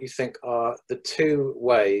turn, what you think are the 2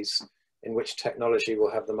 ways in which technology will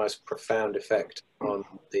have the most profound effect on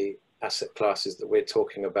the asset classes that we're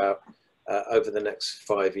talking about over the next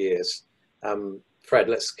 5 years. Fred,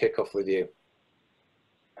 let's kick off with you.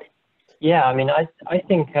 Yeah, I mean, I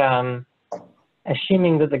think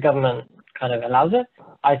assuming that the government kind of allows it,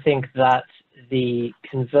 I think that the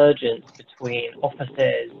convergence between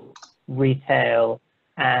offices, retail,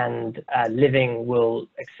 and living will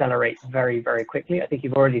accelerate very, very quickly. I think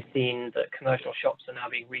you've already seen that commercial shops are now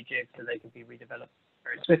being rejigged so they can be redeveloped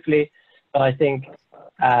very swiftly. But I think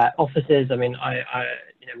offices, I mean,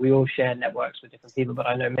 you know, we all share networks with different people, but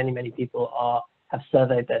I know many people have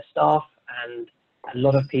surveyed their staff, and a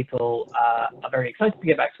lot of people are very excited to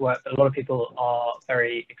get back to work, but a lot of people are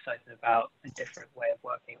very excited about a different way of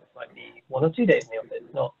working. It might be 1 or 2 days in the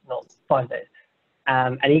office, not 5 days.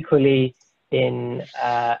 And equally in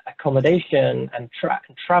accommodation and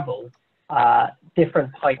travel,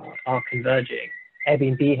 different pipes are converging.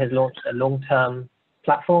 Airbnb has launched a long-term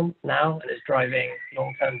platform now and is driving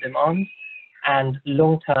long-term demand, and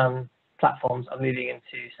long-term platforms are moving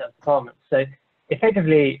into self-apartments. So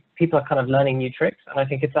effectively, people are kind of learning new tricks, and I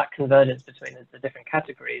think it's that convergence between the different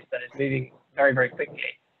categories that is moving very, very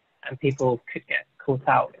quickly, and people could get caught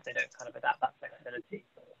out if they don't kind of adapt that flexibility,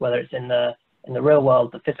 whether it's in the real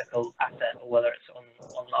world, the physical asset, or whether it's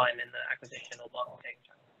online in the acquisition or marketing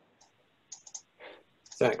channel.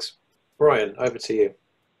 Thanks. Brian, over to you.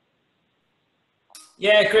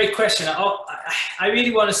 Yeah, great question. I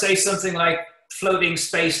really want to say something like floating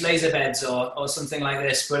space laser beds or something like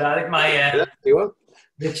this, but I think my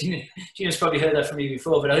Gina's probably heard that from me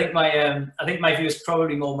before, but I think my view is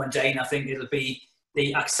probably more mundane. I think it'll be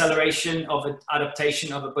the acceleration of an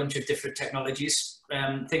adaptation of a bunch of different technologies,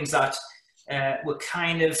 things that were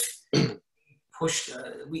kind of pushed.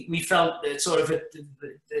 We felt that sort of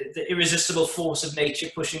the irresistible force of nature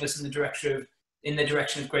pushing us in the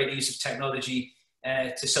direction of greater use of technology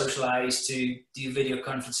to socialize, to do video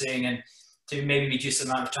conferencing, and to maybe reduce the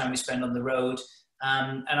amount of time we spend on the road.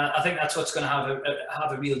 And I think that's what's going to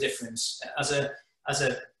have a real difference. As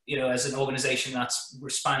an organization that's we're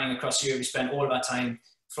spanning across Europe, we spend all of our time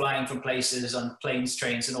flying from places on planes,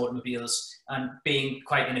 trains, and automobiles, and being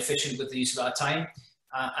quite inefficient with the use of our time.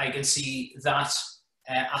 I can see that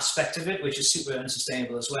aspect of it, which is super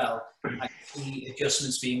unsustainable as well. I can see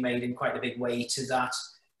adjustments being made in quite a big way to that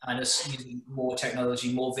and us using more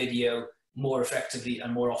technology, more video, more effectively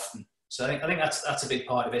and more often. So I think that's a big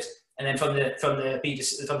part of it. And then from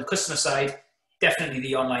the customer side, definitely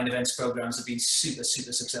the online events programs have been super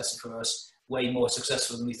successful for us, way more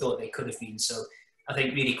successful than we thought they could have been. So I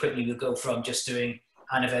think really quickly we'll go from just doing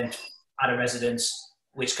an event at a residence,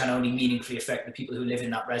 which can only meaningfully affect the people who live in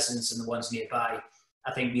that residence and the ones nearby.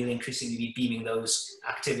 I think we'll increasingly be beaming those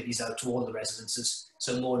activities out to all the residences,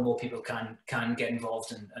 so more and more people can get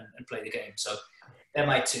involved and play the game. So they're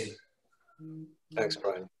my two. Thanks,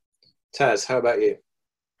 Brian. Taz, how about you?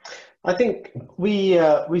 I think we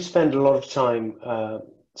spend a lot of time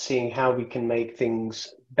seeing how we can make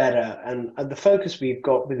things better, and the focus we've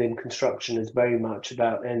got within construction is very much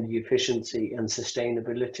about energy efficiency and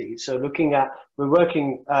sustainability. So we're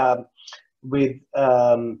working with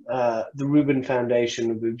the Reuben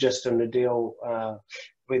Foundation. We've just done a deal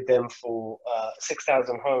with them for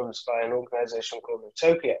 6,000 homes by an organization called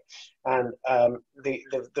Utopia, and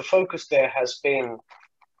the focus there has been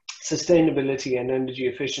sustainability and energy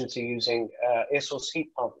efficiency using air source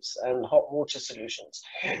heat pumps and hot water solutions.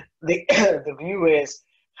 The view is,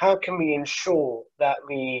 how can we ensure that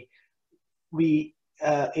we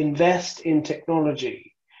invest in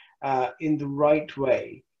technology in the right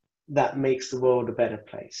way that makes the world a better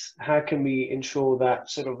place? How can we ensure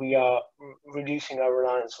that sort of we are reducing our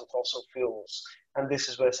reliance on fossil fuels? And this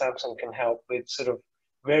is where Samsung can help with sort of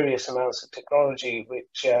various amounts of technology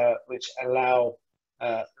which allow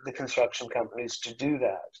the construction companies to do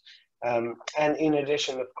that. And in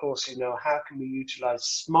addition, of course, how can we utilize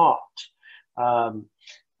smart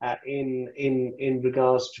in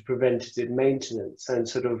regards to preventative maintenance and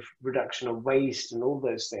sort of reduction of waste and all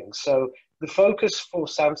those things. So the focus for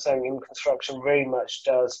Samsung in construction very much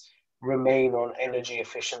does remain on energy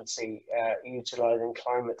efficiency, utilizing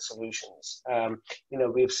climate solutions.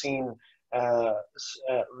 We've seen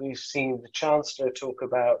the Chancellor talk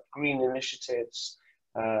about green initiatives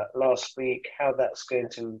last week, how that's going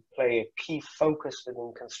to play a key focus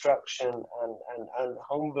within construction and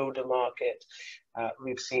home builder market.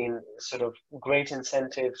 We've seen sort of great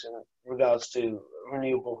incentives in regards to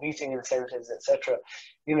renewable heating incentives, etc.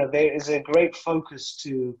 There is a great focus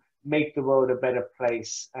to make the world a better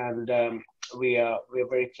place, and we are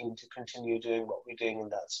very keen to continue doing what we're doing in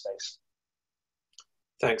that space.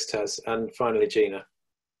 Thanks, Taz. And finally, Gina.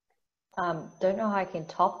 Don't know how I can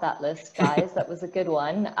top that list, guys. That was a good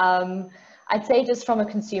one. I'd say just from a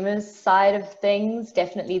consumer's side of things,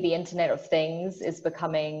 definitely the Internet of Things is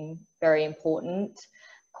becoming very important.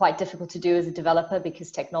 Quite difficult to do as a developer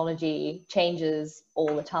because technology changes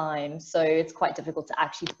all the time. So it's quite difficult to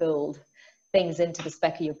actually build things into the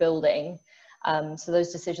spec of your building. So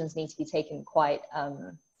those decisions need to be taken quite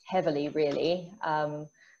heavily, really.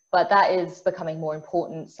 But that is becoming more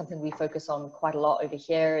important. Something we focus on quite a lot over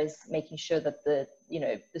here is making sure that the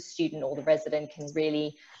student or the resident can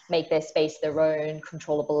really make their space their own,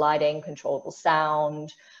 controllable lighting, controllable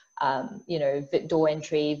sound, door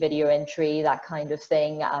entry, video entry, that kind of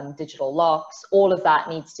thing, digital locks. All of that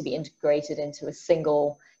needs to be integrated into a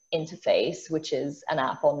single interface, which is an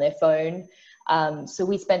app on their phone. So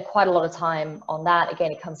we spend quite a lot of time on that.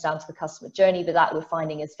 Again, it comes down to the customer journey, but that we're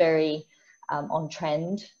finding is very on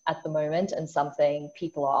trend at the moment and something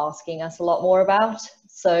people are asking us a lot more about.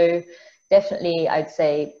 So definitely, I'd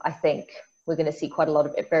say, I think we're going to see quite a lot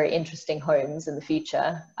of very interesting homes in the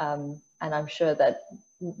future. And I'm sure that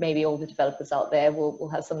maybe all the developers out there will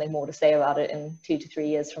have something more to say about it in 2 to 3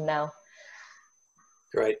 years from now.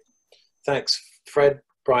 Great. Thanks, Fred,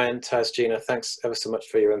 Brian, Taz, Gina. Thanks ever so much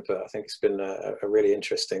for your input. I think it's been a really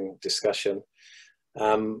interesting discussion.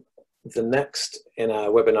 The next in our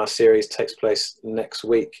webinar series takes place next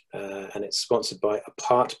week, and it's sponsored by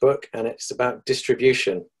Apart Book, and it's about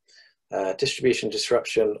distribution. Distribution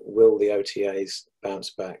disruption, will the OTAs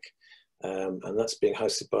bounce back? And that's being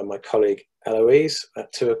hosted by my colleague Eloise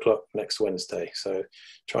at 2 o'clock next Wednesday. So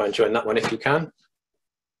try and join that one if you can.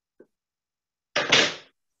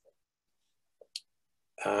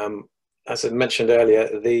 As I mentioned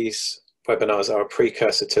earlier, these webinars are a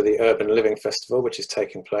precursor to the Urban Living Festival, which is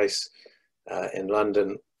taking place in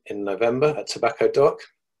London in November at Tobacco Dock.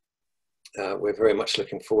 We're very much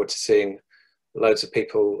looking forward to seeing loads of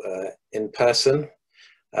people in person.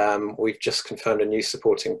 We've just confirmed a new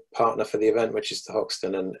supporting partner for the event, which is the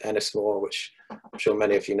Hoxton and Ennismore, which I'm sure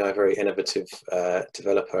many of you know, a very innovative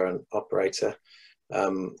developer and operator.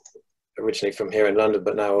 Originally from here in London,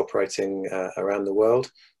 but now operating around the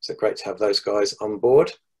world. So great to have those guys on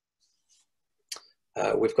board.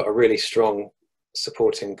 We've got a really strong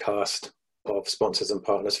supporting cast of sponsors and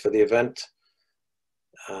partners for the event.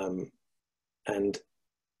 And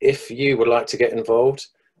if you would like to get involved,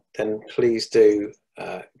 then please do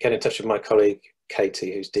get in touch with my colleague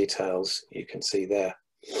Katie, whose details you can see there.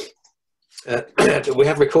 We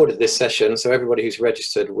have recorded this session, so everybody who's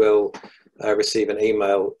registered will receive an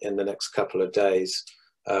email in the next couple of days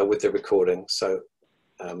with the recording. So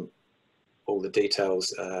all the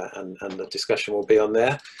details and the discussion will be on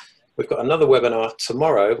there. We've got another webinar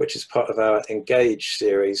tomorrow, which is part of our Engage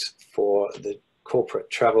series for the corporate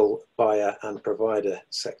travel buyer and provider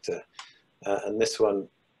sector. And this one,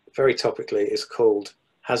 very topically, is called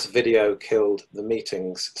 "Has Video Killed the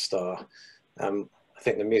Meetings Star?" I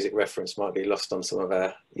think the music reference might be lost on some of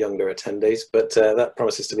our younger attendees, but that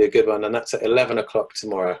promises to be a good one, and that's at 11 o'clock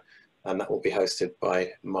tomorrow, and that will be hosted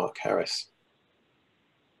by Mark Harris.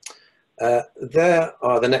 There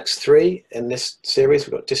are the next three in this series.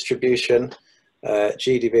 We've got distribution,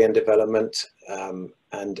 GDB and development,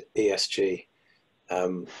 and ESG.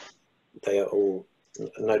 They are all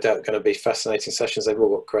no doubt going to be fascinating sessions. They've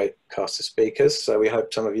all got great cast of speakers, so we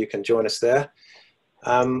hope some of you can join us there.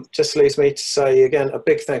 Just leaves me to say again a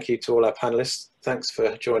big thank you to all our panelists. Thanks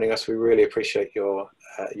for joining us. We really appreciate your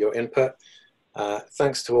input.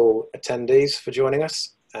 Thanks to all attendees for joining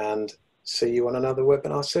us, and see you on another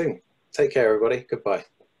webinar soon. Take care, everybody. Goodbye.